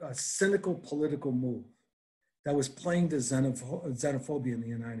a cynical political move that was playing to xenophobia in the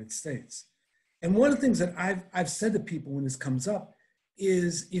United States. And one of the things that I've said to people when this comes up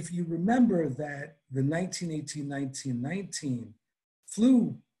is, if you remember that the 1918-1919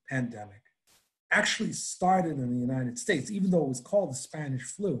 flu pandemic actually started in the United States, even though it was called the Spanish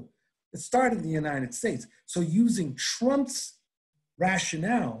flu, it started in the United States. So using Trump's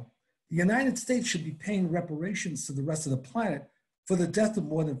rationale, the United States should be paying reparations to the rest of the planet for the death of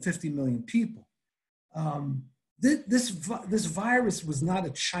more than 50 million people. This virus was not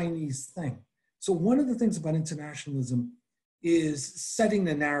a Chinese thing. So one of the things about internationalism is setting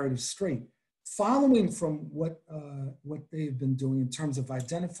the narrative straight, following from what they've been doing in terms of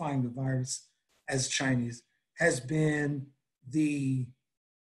identifying the virus as Chinese, has been the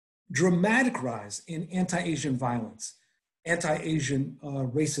dramatic rise in anti-Asian violence, anti-Asian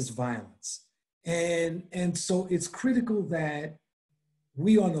racist violence. And so it's critical that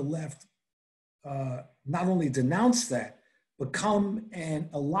we on the left not only denounce that, but come and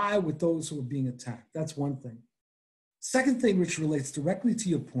ally with those who are being attacked. That's one thing. Second thing, which relates directly to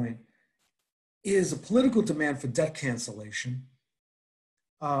your point, is a political demand for debt cancellation.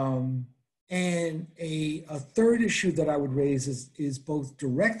 And a third issue that I would raise is both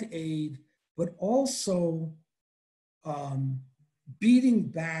direct aid, but also beating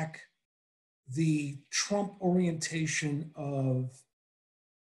back the Trump orientation of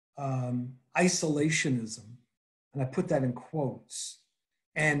isolationism, and I put that in quotes,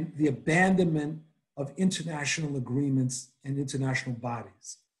 and the abandonment of international agreements and international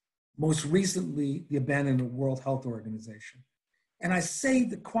bodies. Most recently, the abandonment of the World Health Organization. And I say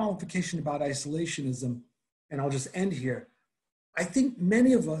the qualification about isolationism, and I'll just end here. I think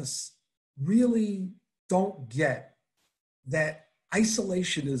many of us really don't get that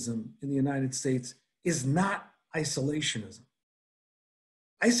isolationism in the United States is not isolationism.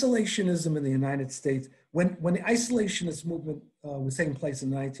 Isolationism in the United States, when the isolationist movement was taking place in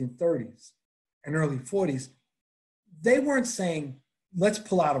the 1930s and early 40s, they weren't saying, let's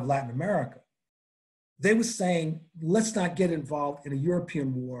pull out of Latin America. They were saying, let's not get involved in a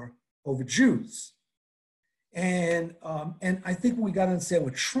European war over Jews. And I think we got to understand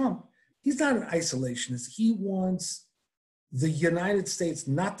with Trump, he's not an isolationist. He wants the United States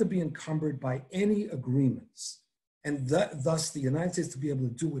not to be encumbered by any agreements, and thus the United States to be able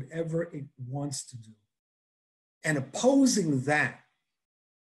to do whatever it wants to do. And opposing that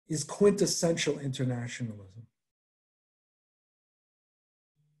is quintessential internationalism.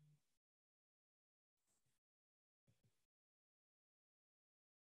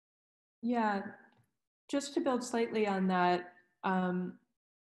 Yeah, just to build slightly on that,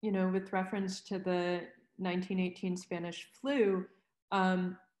 you know, with reference to the 1918 Spanish flu,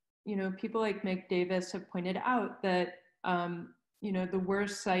 you know, people like Meg Davis have pointed out that, you know, the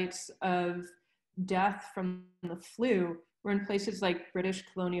worst sites of death from the flu were in places like British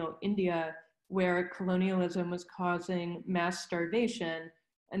colonial India, where colonialism was causing mass starvation.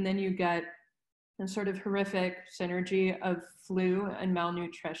 And then you get a sort of horrific synergy of flu and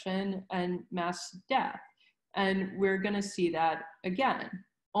malnutrition and mass death. And we're going to see that again,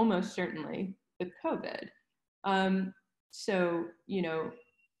 almost certainly with COVID. So, you know,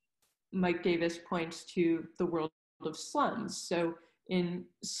 Mike Davis points to the world of slums. So in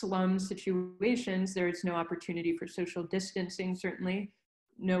slum situations, there is no opportunity for social distancing, certainly,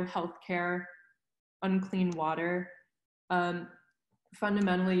 no healthcare, unclean water,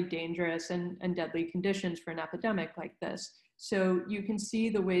 fundamentally dangerous and deadly conditions for an epidemic like this. So you can see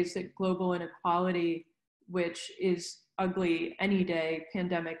the ways that global inequality, which is ugly any day,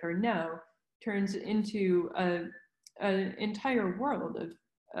 pandemic or no, turns into an entire world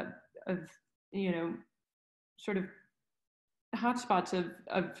of you know, sort of hotspots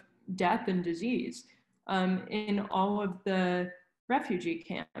of death and disease. In all of the refugee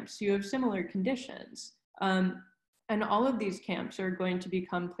camps, you have similar conditions. And all of these camps are going to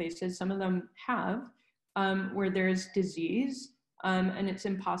become places, some of them have, where there's disease and it's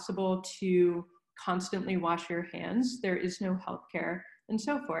impossible to constantly wash your hands. There is no healthcare and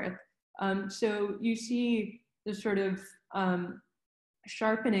so forth. So you see the sort of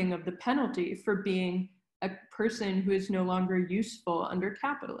sharpening of the penalty for being a person who is no longer useful under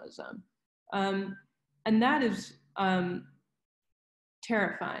capitalism. And that is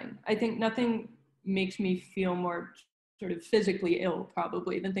terrifying. I think nothing makes me feel more sort of physically ill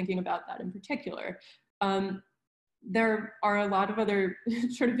probably than thinking about that in particular. There are a lot of other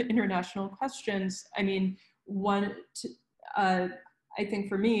sort of international questions. I mean, I think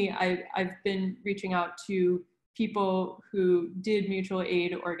for me, I've been reaching out to people who did mutual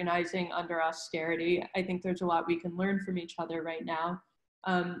aid organizing under austerity. I think there's a lot we can learn from each other right now.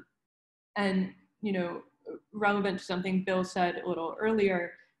 And, you know, relevant to something Bill said a little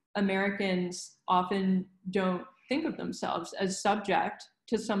earlier, Americans often don't think of themselves as subject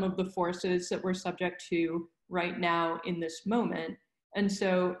to some of the forces that we're subject to right now in this moment. And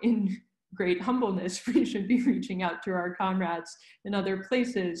so in great humbleness, we should be reaching out to our comrades in other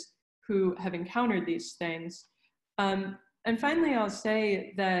places who have encountered these things. And finally, I'll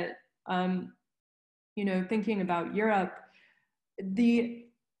say that, you know, thinking about Europe, the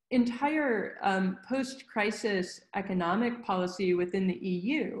entire post-crisis economic policy within the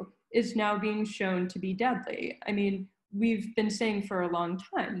EU is now being shown to be deadly. I mean, we've been saying for a long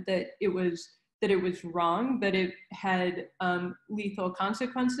time that it was wrong, that it had lethal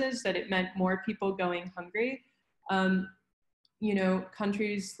consequences, that it meant more people going hungry. You know,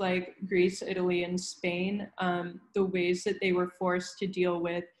 countries like Greece, Italy, and Spain, the ways that they were forced to deal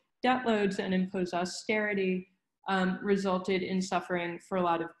with debt loads and impose austerity resulted in suffering for a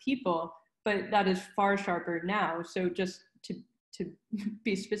lot of people, but that is far sharper now. So just to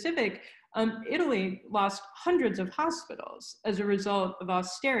be specific, Italy lost hundreds of hospitals as a result of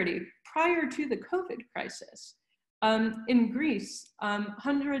austerity prior to the COVID crisis. In Greece,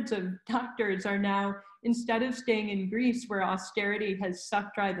 hundreds of doctors are now, instead of staying in Greece where austerity has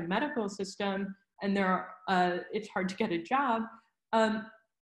sucked dry the medical system and it's hard to get a job,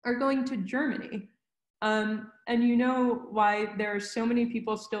 are going to Germany. And you know why there are so many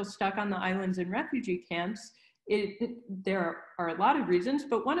people still stuck on the islands in refugee camps. There are a lot of reasons,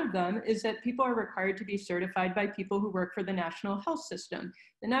 but one of them is that people are required to be certified by people who work for the national health system.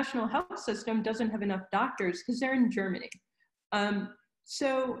 The national health system doesn't have enough doctors because they're in Germany.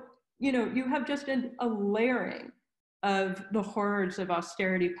 So, you know, you have just a layering of the horrors of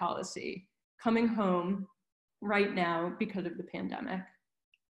austerity policy coming home right now because of the pandemic.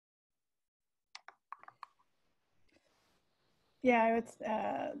 Yeah,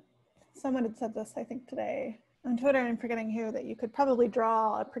 someone had said this, I think, today on Twitter, I'm forgetting who, that you could probably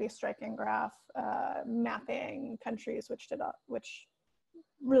draw a pretty striking graph mapping countries which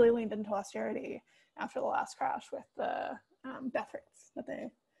really leaned into austerity after the last crash with the death rates that they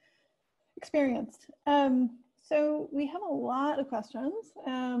experienced. So we have a lot of questions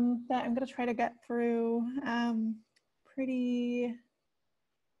that I'm going to try to get through pretty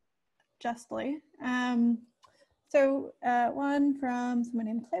justly. So one from someone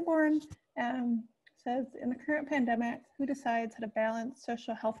named Claiborne says, in the current pandemic, who decides how to balance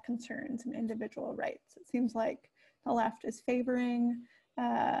social health concerns and individual rights? It seems like the left is favoring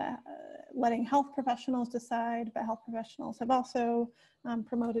letting health professionals decide, but health professionals have also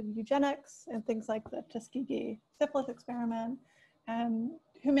promoted eugenics and things like the Tuskegee syphilis experiment.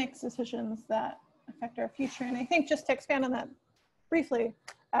 Who makes decisions that affect our future? And I think, just to expand on that briefly,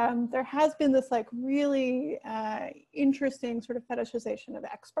 there has been this like really interesting sort of fetishization of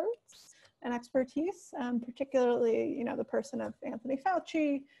experts and expertise, particularly, you know, the person of Anthony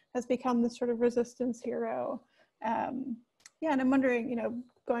Fauci has become this sort of resistance hero. Yeah, and I'm wondering, you know,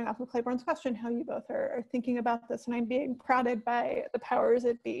 going off of Claiborne's question, how you both are thinking about this, and I'm being prodded by the powers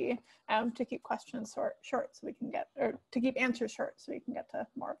that be to keep questions short so we can get, or to keep answers short so we can get to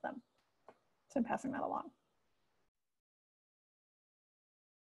more of them. So I'm passing that along.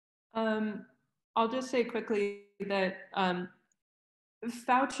 I'll just say quickly that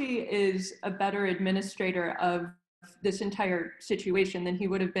Fauci is a better administrator of this entire situation than he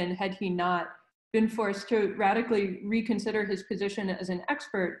would have been had he not been forced to radically reconsider his position as an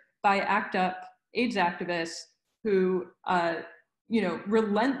expert by ACT UP AIDS activists who,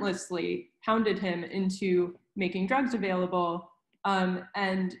 relentlessly hounded him into making drugs available,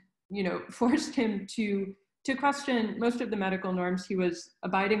 and forced him to question most of the medical norms he was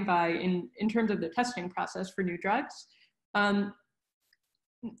abiding by in terms of the testing process for new drugs.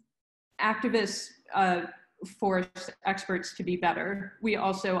 Activists force experts to be better. We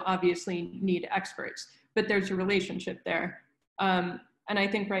also obviously need experts, but there's a relationship there. And I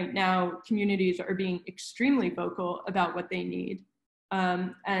think right now communities are being extremely vocal about what they need,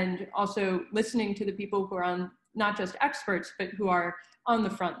 and also listening to the people who are on, not just experts, but who are on the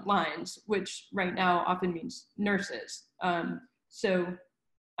front lines, which right now often means nurses. So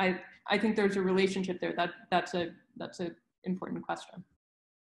I think there's a relationship there. That's an important question.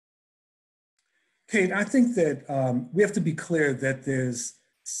 Kate, I think that we have to be clear that there's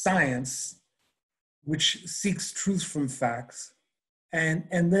science which seeks truth from facts, and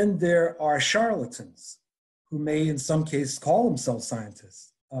then there are charlatans who may in some cases call themselves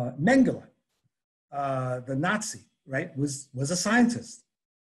scientists. Mengele, the Nazi, right, was a scientist,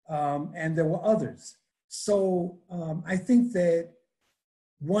 and there were others. So I think that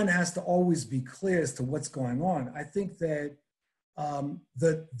one has to always be clear as to what's going on. I think that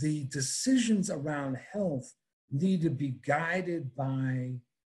the decisions around health need to be guided by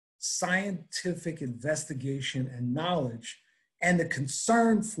scientific investigation and knowledge and the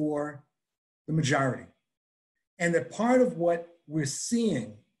concern for the majority. And that part of what we're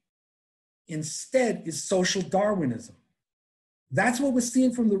seeing instead is social Darwinism. That's what we're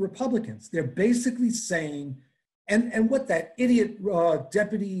seeing from the Republicans. They're basically saying, and what that idiot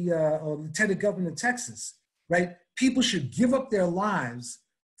deputy or lieutenant governor in Texas, right? People should give up their lives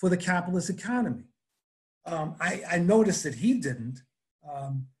for the capitalist economy. I noticed that he didn't,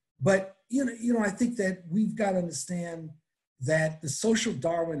 but I think that we've got to understand that the social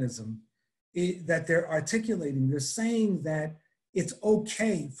Darwinism that they're articulating, they're saying that it's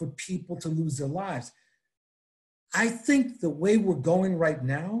okay for people to lose their lives. I think the way we're going right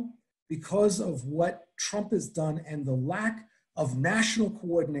now, because of what Trump has done and the lack of national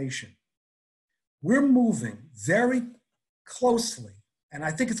coordination, we're moving very closely, and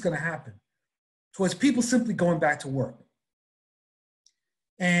I think it's going to happen, towards people simply going back to work.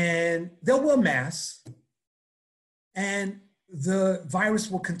 And they'll wear masks, and the virus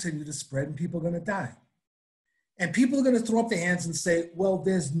will continue to spread, and people are going to die. And people are going to throw up their hands and say, well,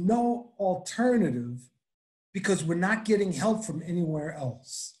 there's no alternative because we're not getting help from anywhere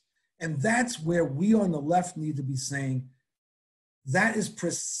else. And that's where we on the left need to be saying, that is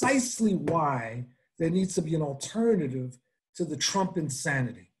precisely why there needs to be an alternative to the Trump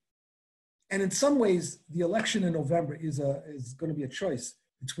insanity. And in some ways, the election in November is going to be a choice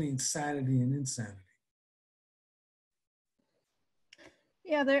between sanity and insanity.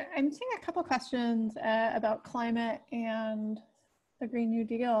 Yeah, I'm seeing a couple questions about climate and the Green New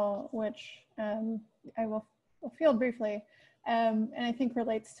Deal, which I will field briefly, and I think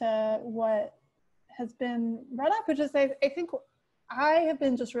relates to what has been brought up, which is I think I have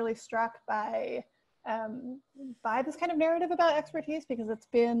been just really struck by this kind of narrative about expertise, because it's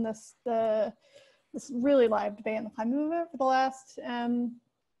been this really live debate in the climate movement for the last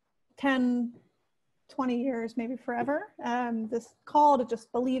 10, 20 years, maybe forever. This call to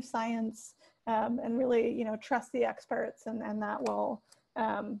just believe science and really, trust the experts, and that will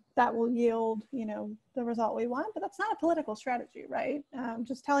yield, the result we want. But that's not a political strategy, right?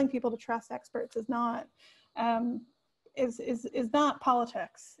 Just telling people to trust experts is not is not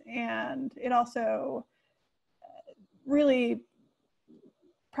politics, and it also really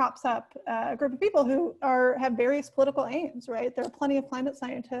props up a group of people who have various political aims, right? There are plenty of climate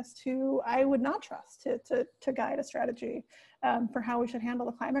scientists who I would not trust to guide a strategy for how we should handle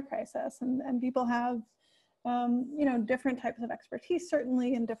the climate crisis, and people have different types of expertise,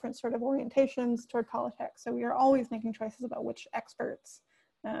 certainly, and different sort of orientations toward politics. So we are always making choices about which experts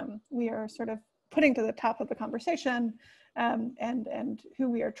we are sort of putting to the top of the conversation, and who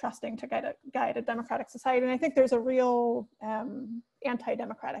we are trusting to guide a democratic society. And I think there's a real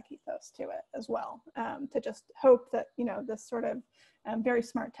anti-democratic ethos to it as well, to just hope that this sort of very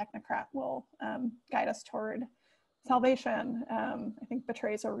smart technocrat will guide us toward salvation. I think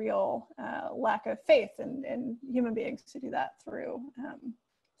betrays a real lack of faith in human beings to do that through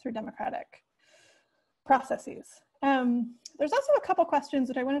democratic processes. There's also a couple questions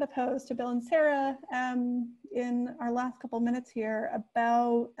that I wanted to pose to Bill and Sarah in our last couple minutes here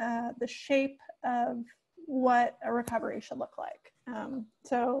about the shape of what a recovery should look like.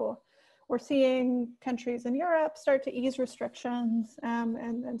 So we're seeing countries in Europe start to ease restrictions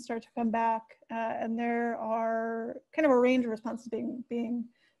and start to come back. And there are kind of a range of responses being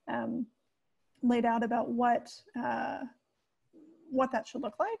laid out about what that should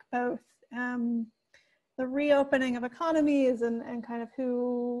look like, both the reopening of economies and kind of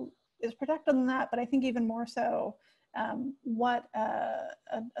who is protected in that, but I think even more so what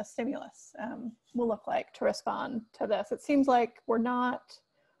a stimulus will look like to respond to this. It seems like we're not,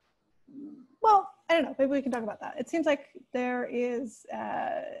 well, I don't know, maybe we can talk about that. It seems like there is,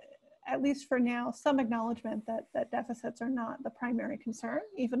 at least for now, some acknowledgement that deficits are not the primary concern,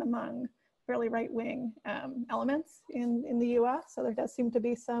 even among fairly right-wing elements in the US. So there does seem to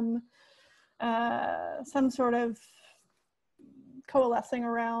be some sort of coalescing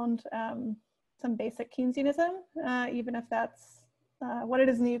around some basic Keynesianism, even if that's what it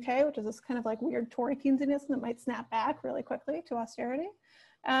is in the UK, which is this kind of like weird Tory Keynesianism that might snap back really quickly to austerity.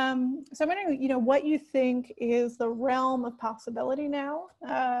 So I'm wondering, what you think is the realm of possibility now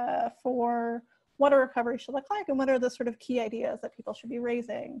for what a recovery should look like, and what are the sort of key ideas that people should be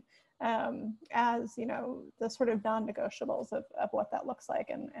raising as the sort of non-negotiables of what that looks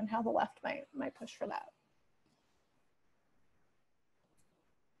like, and how the left might push for that.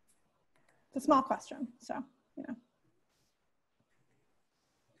 It's a small question, so You want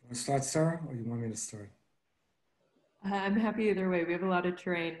to start, Sarah, or you want me to start? I'm happy either way. We have a lot of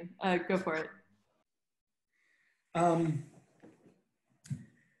terrain. Go for it.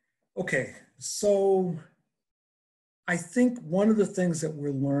 Okay, so I think one of the things that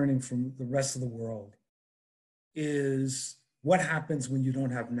we're learning from the rest of the world is what happens when you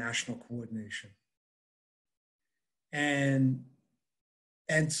don't have national coordination. And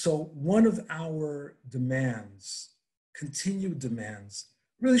so one of our demands, continued demands,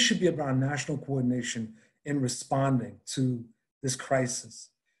 really should be about national coordination in responding to this crisis.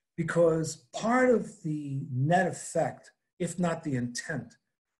 Because part of the net effect, if not the intent,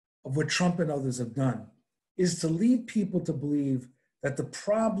 of what Trump and others have done is to lead people to believe that the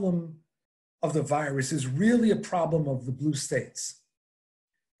problem of the virus is really a problem of the blue states,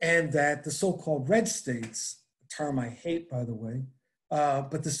 and that the so-called red states, a term I hate, by the way,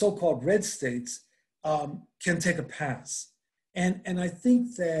 but the so-called red states can take a pass. And I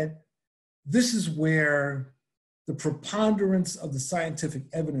think that this is where the preponderance of the scientific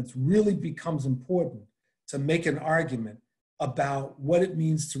evidence really becomes important to make an argument about what it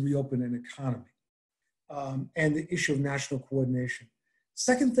means to reopen an economy and the issue of national coordination.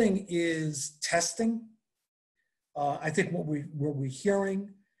 Second thing is testing. I think what we're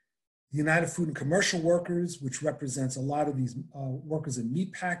hearing, the United Food and Commercial Workers, which represents a lot of these workers in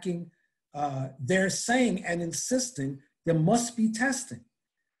meatpacking, they're saying and insisting there must be testing.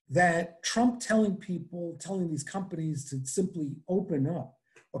 That Trump telling these companies to simply open up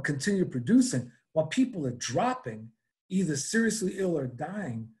or continue producing while people are dropping, either seriously ill or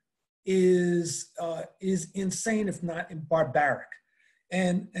dying, is insane, if not barbaric.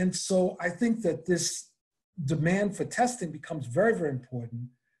 And so I think that this demand for testing becomes very, very important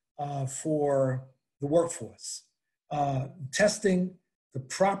for the workforce. Testing, the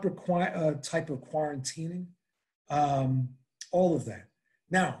proper type of quarantining, all of that.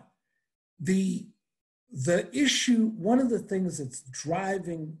 Now, the issue, one of the things that's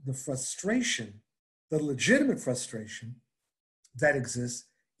driving the frustration, the legitimate frustration that exists,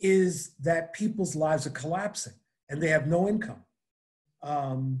 is that people's lives are collapsing and they have no income.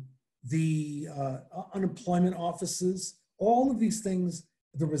 The unemployment offices, all of these things,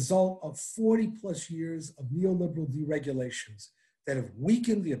 the result of 40 plus years of neoliberal deregulations that have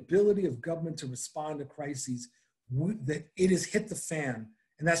weakened the ability of government to respond to crises, that it has hit the fan.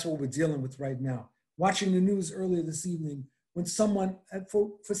 And that's what we're dealing with right now. Watching the news earlier this evening, when someone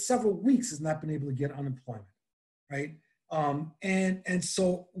for several weeks has not been able to get unemployment, right? And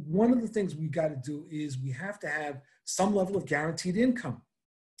so one of the things we got to do is we have to have some level of guaranteed income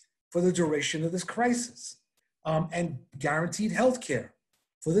for the duration of this crisis, and guaranteed health care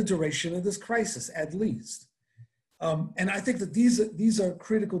for the duration of this crisis, at least. And I think that these are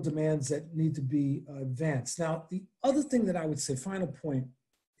critical demands that need to be advanced. Now, the other thing that I would say, final point,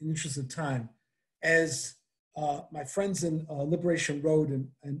 in the interest of time, as my friends in Liberation Road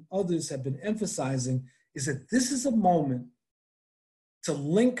and others have been emphasizing, is that this is a moment to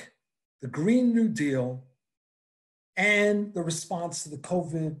link the Green New Deal and the response to the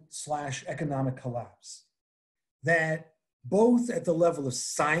COVID/economic collapse. That both at the level of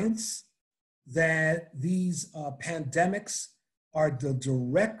science that these pandemics are the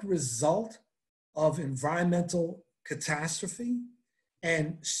direct result of environmental catastrophe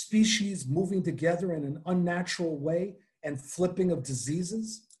and species moving together in an unnatural way and flipping of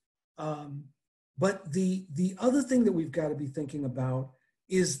diseases. But the other thing that we've got to be thinking about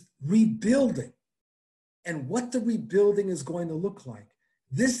is rebuilding and what the rebuilding is going to look like.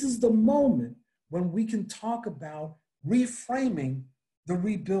 This is the moment when we can talk about reframing the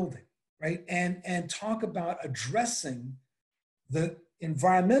rebuilding, right? And talk about addressing the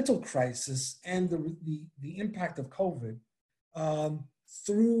environmental crisis and the impact of COVID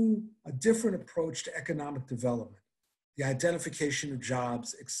through a different approach to economic development, the identification of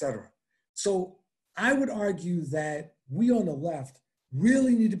jobs, et cetera. So I would argue that we on the left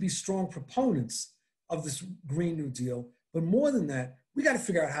really need to be strong proponents of this Green New Deal, but more than that, we got to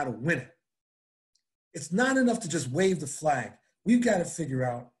figure out how to win it. It's not enough to just wave the flag. We've got to figure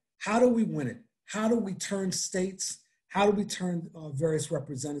out, how do we win it? How do we turn states? How do we turn various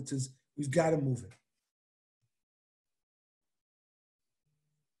representatives? We've got to move it.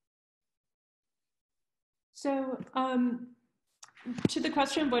 So to the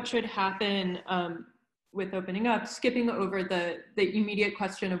question of what should happen with opening up, skipping over the immediate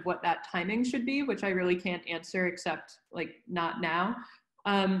question of what that timing should be, which I really can't answer except like not now.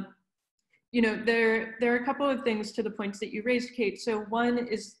 You know, there are a couple of things to the points that you raised, Kate. So one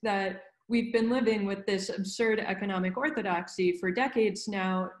is that we've been living with this absurd economic orthodoxy for decades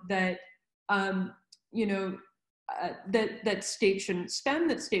now that, you know, that states shouldn't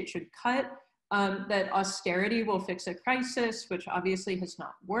spend, that states should cut, that austerity will fix a crisis, which obviously has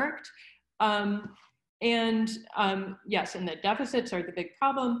not worked. Yes, and the deficits are the big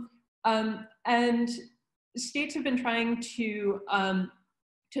problem. And states have been trying to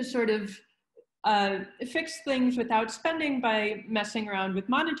sort of fix things without spending by messing around with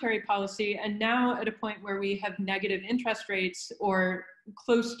monetary policy. And now at a point where we have negative interest rates or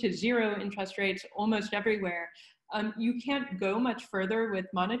close to zero interest rates almost everywhere, you can't go much further with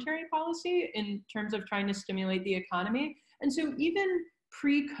monetary policy in terms of trying to stimulate the economy. And so even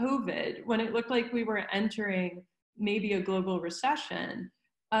pre-COVID, when it looked like we were entering maybe a global recession,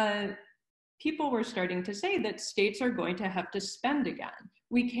 people were starting to say that states are going to have to spend again.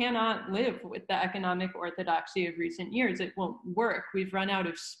 We cannot live with the economic orthodoxy of recent years. It won't work. We've run out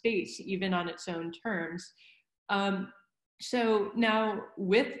of space, even on its own terms. So now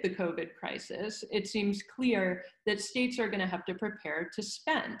with the COVID crisis, it seems clear that states are going to have to prepare to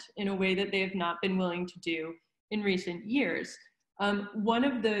spend in a way that they have not been willing to do in recent years. One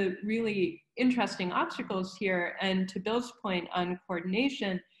of the really interesting obstacles here, and to Bill's point on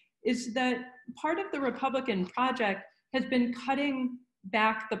coordination, is that part of the Republican project has been cutting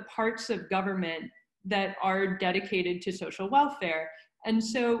back the parts of government that are dedicated to social welfare. And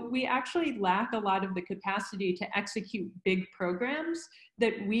so we actually lack a lot of the capacity to execute big programs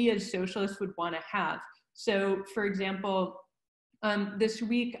that we as socialists would want to have. So for example, this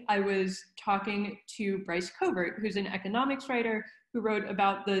week I was talking to Bryce Covert, who's an economics writer who wrote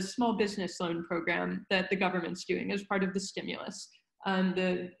about the small business loan program that the government's doing as part of the stimulus,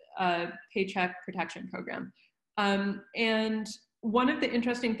 the Paycheck Protection Program. And one of the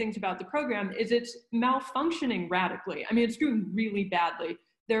interesting things about the program is it's malfunctioning radically. I mean, it's doing really badly.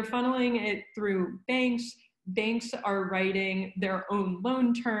 They're funneling it through banks. Banks are writing their own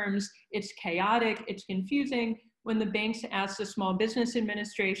loan terms. It's chaotic, it's confusing. When the banks ask the Small Business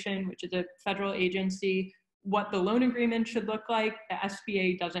Administration, which is a federal agency, what the loan agreement should look like, the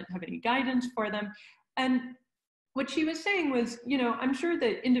SBA doesn't have any guidance for them. And what she was saying was, you know, I'm sure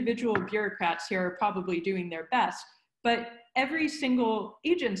that individual bureaucrats here are probably doing their best, but every single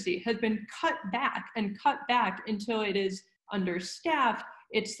agency has been cut back until it is understaffed,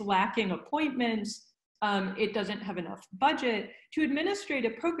 it's lacking appointments, it doesn't have enough budget to administrate a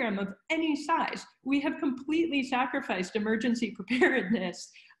program of any size. We have completely sacrificed emergency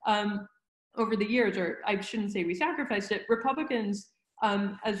preparedness over the years, or I shouldn't say we sacrificed it, Republicans,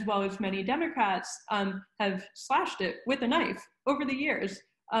 as well as many Democrats, have slashed it with a knife over the years.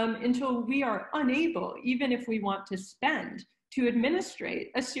 Until we are unable, even if we want to spend, to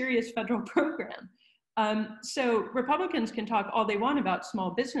administrate a serious federal program. So Republicans can talk all they want about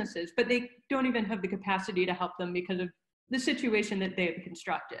small businesses, but they don't even have the capacity to help them because of the situation that they have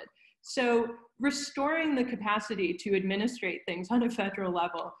constructed. So restoring the capacity to administrate things on a federal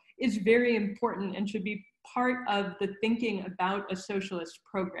level is very important and should be part of the thinking about a socialist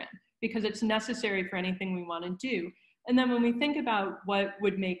program, because it's necessary for anything we want to do. And then when we think about what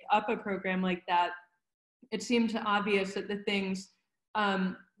would make up a program like that, it seems obvious that the things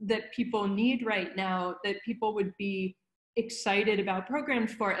that people need right now, that people would be excited about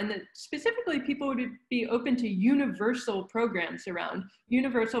programs for, and that specifically people would be open to universal programs around.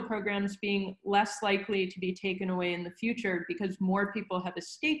 Universal programs being less likely to be taken away in the future because more people have a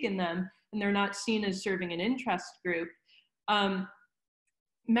stake in them and they're not seen as serving an interest group.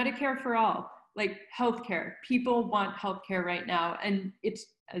 Medicare for all, like healthcare. People want healthcare right now, and it's,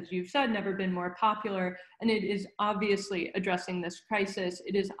 as you've said, never been more popular, and it is obviously addressing this crisis.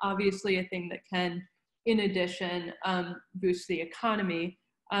 It is obviously a thing that can, in addition, boost the economy.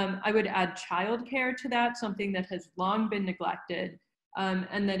 I would add childcare to that, something that has long been neglected,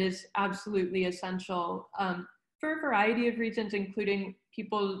 and that is absolutely essential for a variety of reasons, including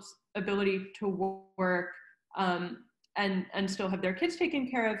people's ability to work and still have their kids taken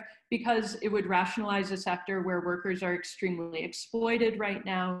care of, because it would rationalize a sector where workers are extremely exploited right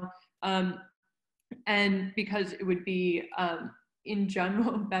now, and because it would be, in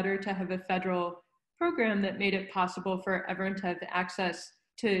general, better to have a federal program that made it possible for everyone to have access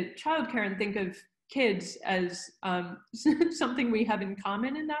to childcare and think of kids as something we have in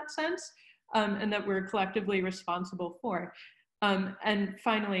common in that sense, and that we're collectively responsible for. And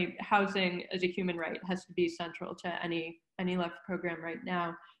finally, housing as a human right has to be central to any left program right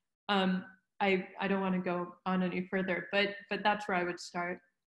now. I don't want to go on any further, but that's where I would start.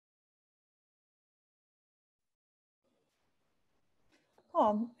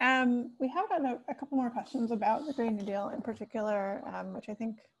 Cool. We have a couple more questions about the Green New Deal in particular, which I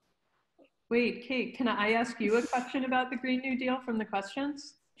think. Wait, Kate, can I ask you a question about the Green New Deal from the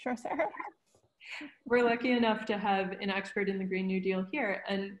questions? Sure, Sarah. We're lucky enough to have an expert in the Green New Deal here.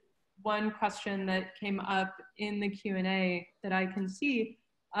 And one question that came up in the Q&A that I can see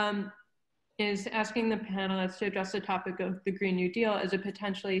is asking the panelists to address the topic of the Green New Deal as a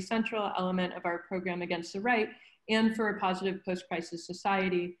potentially central element of our program against the right and for a positive post-crisis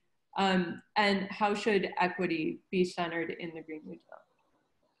society. And how should equity be centered in the Green New Deal?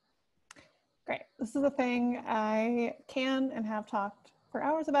 Great. This is a thing I can and have talked for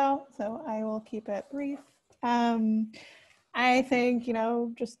hours about, so I will keep it brief. I think,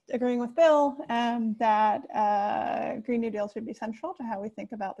 just agreeing with Bill, that Green New Deal should be central to how we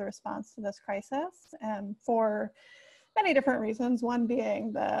think about the response to this crisis, for many different reasons. One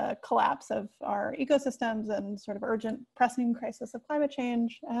being the collapse of our ecosystems and sort of urgent, pressing crisis of climate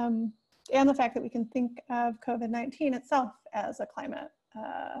change, and the fact that we can think of COVID-19 itself as a climate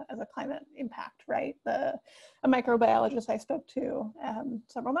impact, right? A microbiologist I spoke to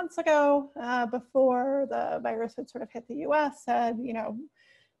several months ago, before the virus had sort of hit the US, said,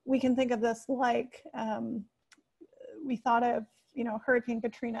 we can think of this like we thought of, Hurricane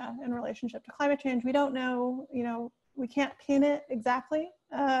Katrina in relationship to climate change. We don't know, we can't pin it exactly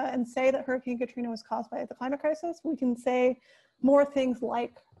and say that Hurricane Katrina was caused by the climate crisis. We can say more things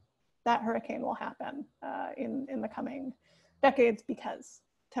like that hurricane will happen in the coming decades because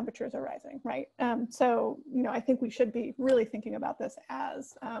temperatures are rising, right? So, I think we should be really thinking about this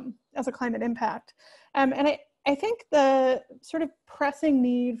as a climate impact. And I think the sort of pressing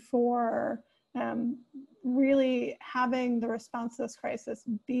need for really having the response to this crisis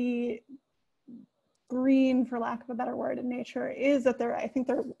be green, for lack of a better word, in nature, is that I think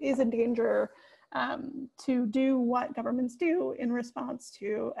there is a danger to do what governments do in response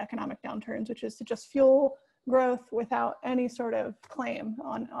to economic downturns, which is to just fuel growth without any sort of claim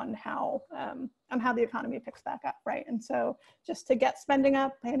on how the economy picks back up, right? And so just to get spending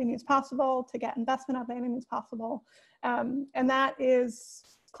up by any means possible, to get investment up by any means possible, and that is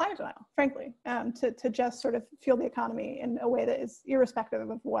climate denial, frankly, to just sort of fuel the economy in a way that is irrespective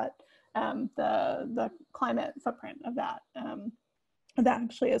of what the climate footprint of that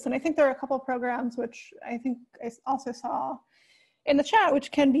actually is. And I think there are a couple of programs which I think I also saw in the chat,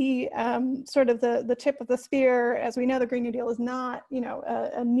 which can be sort of the tip of the spear. As we know, the Green New Deal is not,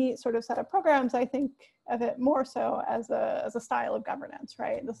 a neat sort of set of programs. I think of it more so as a style of governance,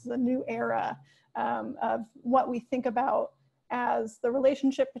 right? This is a new era of what we think about as the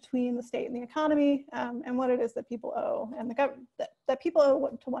relationship between the state and the economy, and what it is that people owe, and that people owe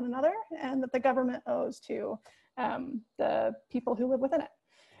to one another, and that the government owes to the people who live within it.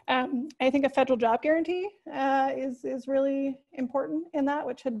 I think a federal job guarantee is really important in that,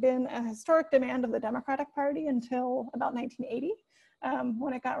 which had been a historic demand of the Democratic Party until about 1980,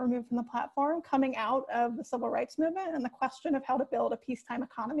 when it got removed from the platform, coming out of the civil rights movement and the question of how to build a peacetime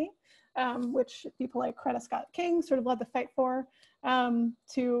economy, which people like Coretta Scott King sort of led the fight for,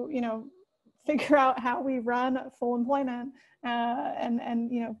 to figure out how we run full employment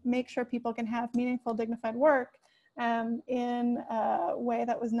and make sure people can have meaningful, dignified work. in a way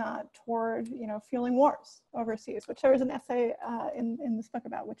that was not toward, fueling wars overseas, which there was an essay in this book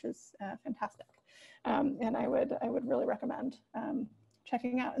about, which is fantastic. And I would really recommend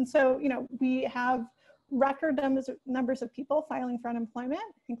checking out. And so, we have record numbers of people filing for unemployment.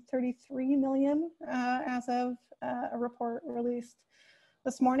 I think 33 million as of a report released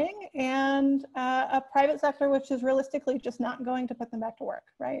this morning, and a private sector which is realistically just not going to put them back to work,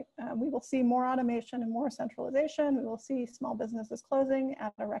 right? We will see more automation and more centralization. We will see small businesses closing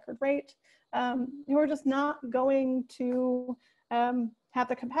at a record rate. We're just not going to have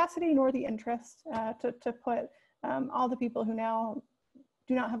the capacity nor the interest to put all the people who now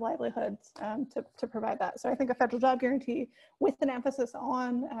do not have livelihoods to provide that. So I think a federal job guarantee with an emphasis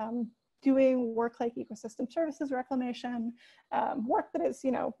on doing work like ecosystem services reclamation, work that is,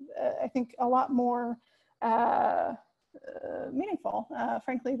 I think a lot more meaningful,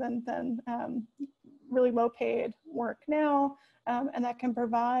 frankly, than really low paid work now, and that can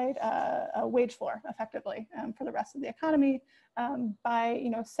provide a wage floor effectively for the rest of the economy by,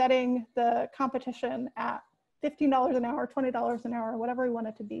 setting the competition at $15 an hour, $20 an hour, whatever we want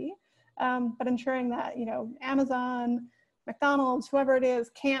it to be, but ensuring that, Amazon, McDonald's, whoever it is,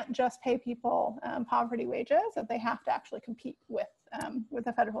 can't just pay people poverty wages, that they have to actually compete with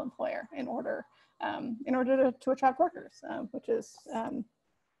a federal employer in order to attract workers, which is,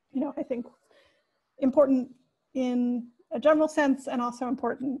 I think important in a general sense, and also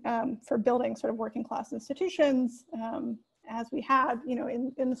important for building sort of working class institutions, as we had,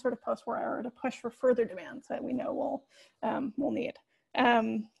 in the sort of post-war era, to push for further demands that we know we'll need.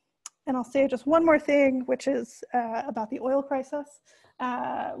 And I'll say just one more thing, which is about the oil crisis,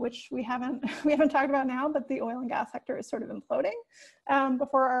 which we haven't talked about now, but the oil and gas sector is sort of imploding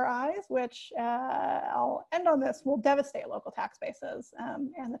before our eyes, which I'll end on this, will devastate local tax bases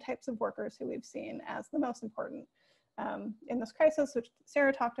and the types of workers who we've seen as the most important in this crisis, which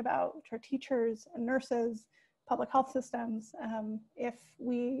Sarah talked about, which are teachers and nurses, public health systems. If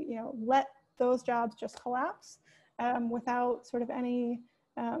we let those jobs just collapse without sort of any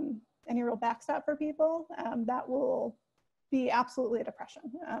real backstop for people, that will be absolutely a depression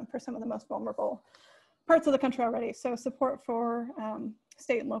for some of the most vulnerable parts of the country already. So support for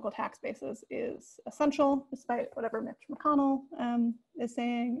state and local tax bases is essential, despite whatever Mitch McConnell is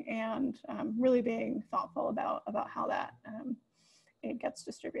saying, and really being thoughtful about how that it gets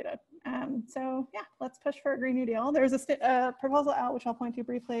distributed. So yeah, let's push for a Green New Deal. There's a proposal out, which I'll point to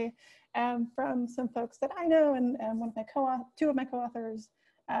briefly, from some folks that I know, and two of my co-authors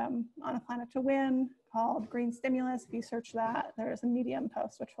on A Planet to Win, called Green Stimulus. If you search that, there's a Medium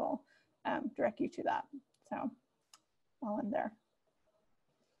post which will direct you to that. So I'll end there.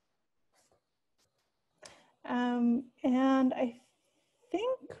 And I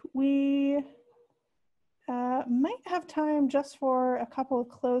think we might have time just for a couple of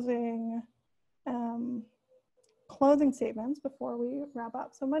closing statements before we wrap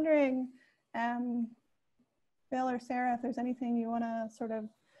up. So I'm wondering, Bill or Sarah, if there's anything you want to sort of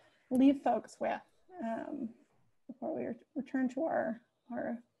leave folks with before we return to our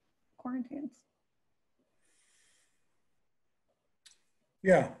quarantines.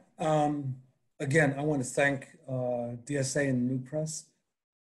 Yeah. Again, I want to thank DSA and the New Press.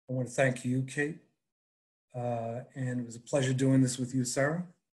 I want to thank you, Kate. And it was a pleasure doing this with you, Sarah.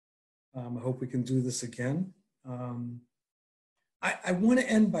 I hope we can do this again. I want to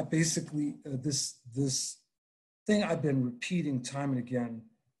end by basically this thing I've been repeating time and again,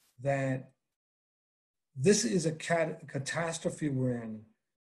 that this is a catastrophe we're in,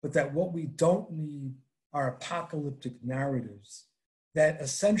 but that what we don't need are apocalyptic narratives that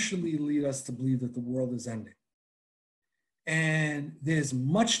essentially lead us to believe that the world is ending. And there's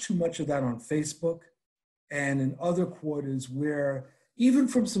much too much of that on Facebook and in other quarters, where even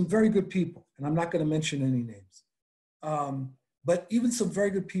from some very good people, and I'm not going to mention any names, but even some very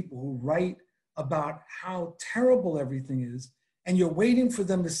good people who write about how terrible everything is, and you're waiting for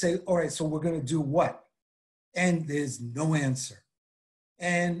them to say, all right, so we're going to do what? And there's no answer.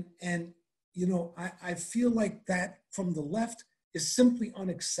 And I feel like that from the left is simply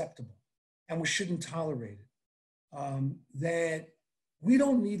unacceptable, and we shouldn't tolerate it. That we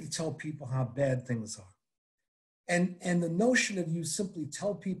don't need to tell people how bad things are. And the notion of you simply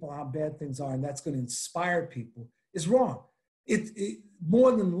tell people how bad things are and that's going to inspire people is wrong. It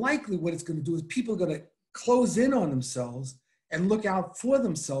more than likely what it's going to do is people are going to close in on themselves and look out for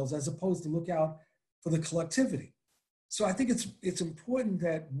themselves as opposed to look out for the collectivity. So I think it's important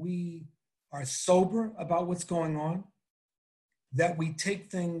that we are sober about what's going on, that we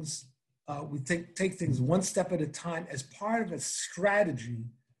take things take things one step at a time as part of a strategy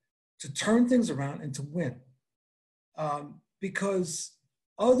to turn things around and to win. because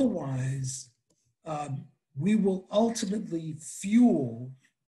otherwise we will ultimately fuel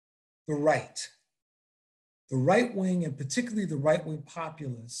the right. The right wing, and particularly the right wing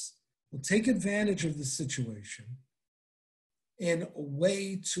populists, will take advantage of the situation in a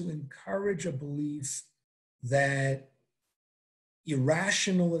way to encourage a belief that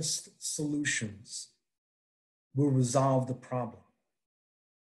irrationalist solutions will resolve the problem.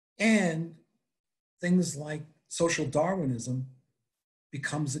 And things like social Darwinism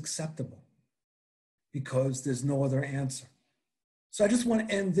becomes acceptable because there's no other answer. So I just want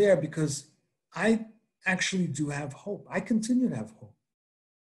to end there because I actually do have hope. I continue to have hope.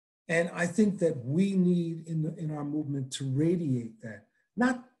 And I think that we need in our movement to radiate that,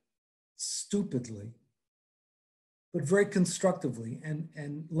 not stupidly, but very constructively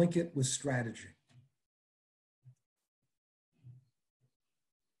and link it with strategy.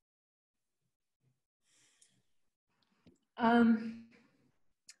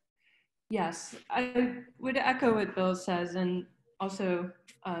 Yes, I would echo what Bill says, and also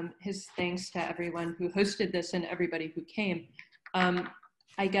his thanks to everyone who hosted this and everybody who came.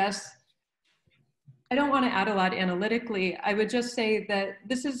 I guess I don't want to add a lot analytically. I would just say that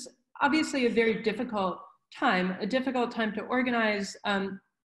this is obviously a very difficult time to organize.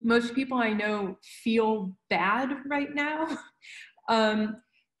 Most people I know feel bad right now.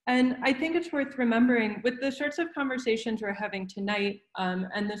 And I think it's worth remembering with the sorts of conversations we're having tonight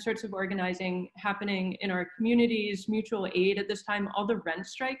and the sorts of organizing happening in our communities, mutual aid at this time, all the rent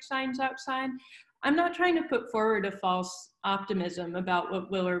strike signs outside. I'm not trying to put forward a false optimism about what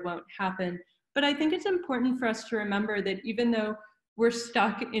will or won't happen, but I think it's important for us to remember that even though we're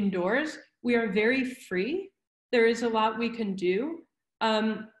stuck indoors, we are very free. There is a lot we can do.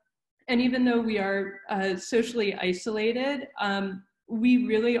 And even though we are socially isolated, we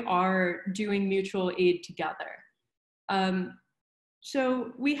really are doing mutual aid together.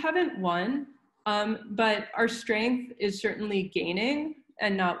 So we haven't won, but our strength is certainly gaining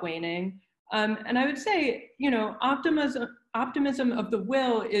and not waning. And I would say, optimism of the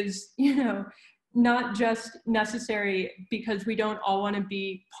will is, not just necessary because we don't all want to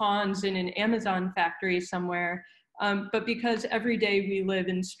be pawns in an Amazon factory somewhere, but because every day we live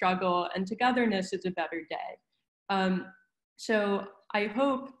in struggle and togetherness is a better day. So I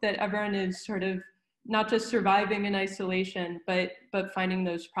hope that everyone is sort of not just surviving in isolation, but finding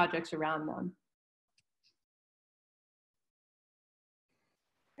those projects around them.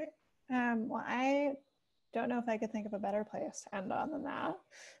 Well, I don't know if I could think of a better place to end on than that.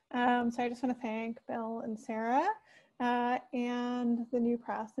 So I just want to thank Bill and Sarah and the New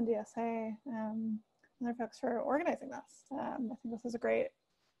Press and DSA and other folks for organizing this. I think this is a great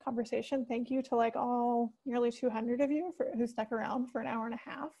conversation. Thank you to all nearly 200 of you who stuck around for an hour and a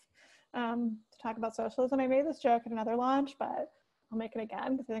half to talk about socialism. I made this joke at another launch, but I'll make it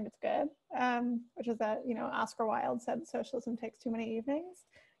again because I think it's good, which is that, Oscar Wilde said socialism takes too many evenings.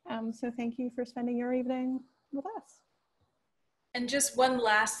 So thank you for spending your evening with us. And just one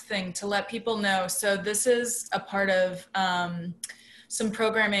last thing to let people know. So this is a part of some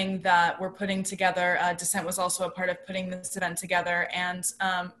programming that we're putting together. Dissent was also a part of putting this event together. And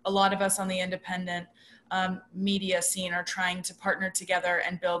a lot of us on the independent media scene are trying to partner together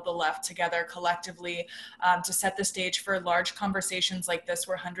and build the left together collectively to set the stage for large conversations like this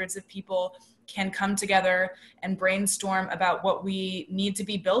where hundreds of people can come together and brainstorm about what we need to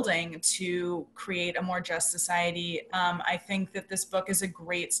be building to create a more just society. I think that this book is a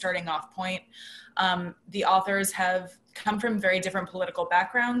great starting off point. The authors have come from very different political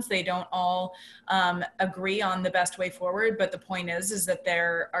backgrounds. They don't all agree on the best way forward, but the point is that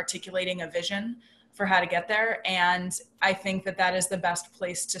they're articulating a vision for how to get there. And I think that that is the best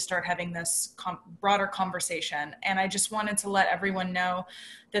place to start having this broader conversation. And I just wanted to let everyone know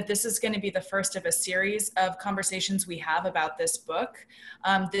that this is going to be the first of a series of conversations we have about this book.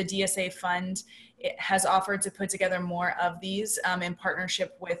 The DSA Fund has offered to put together more of these in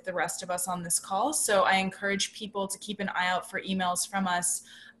partnership with the rest of us on this call. So I encourage people to keep an eye out for emails from us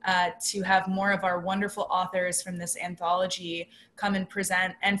to have more of our wonderful authors from this anthology come and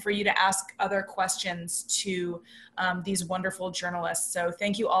present, and for you to ask other questions to these wonderful journalists. So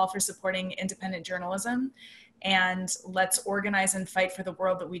thank you all for supporting independent journalism, and let's organize and fight for the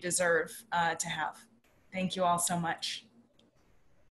world that we deserve to have. Thank you all so much.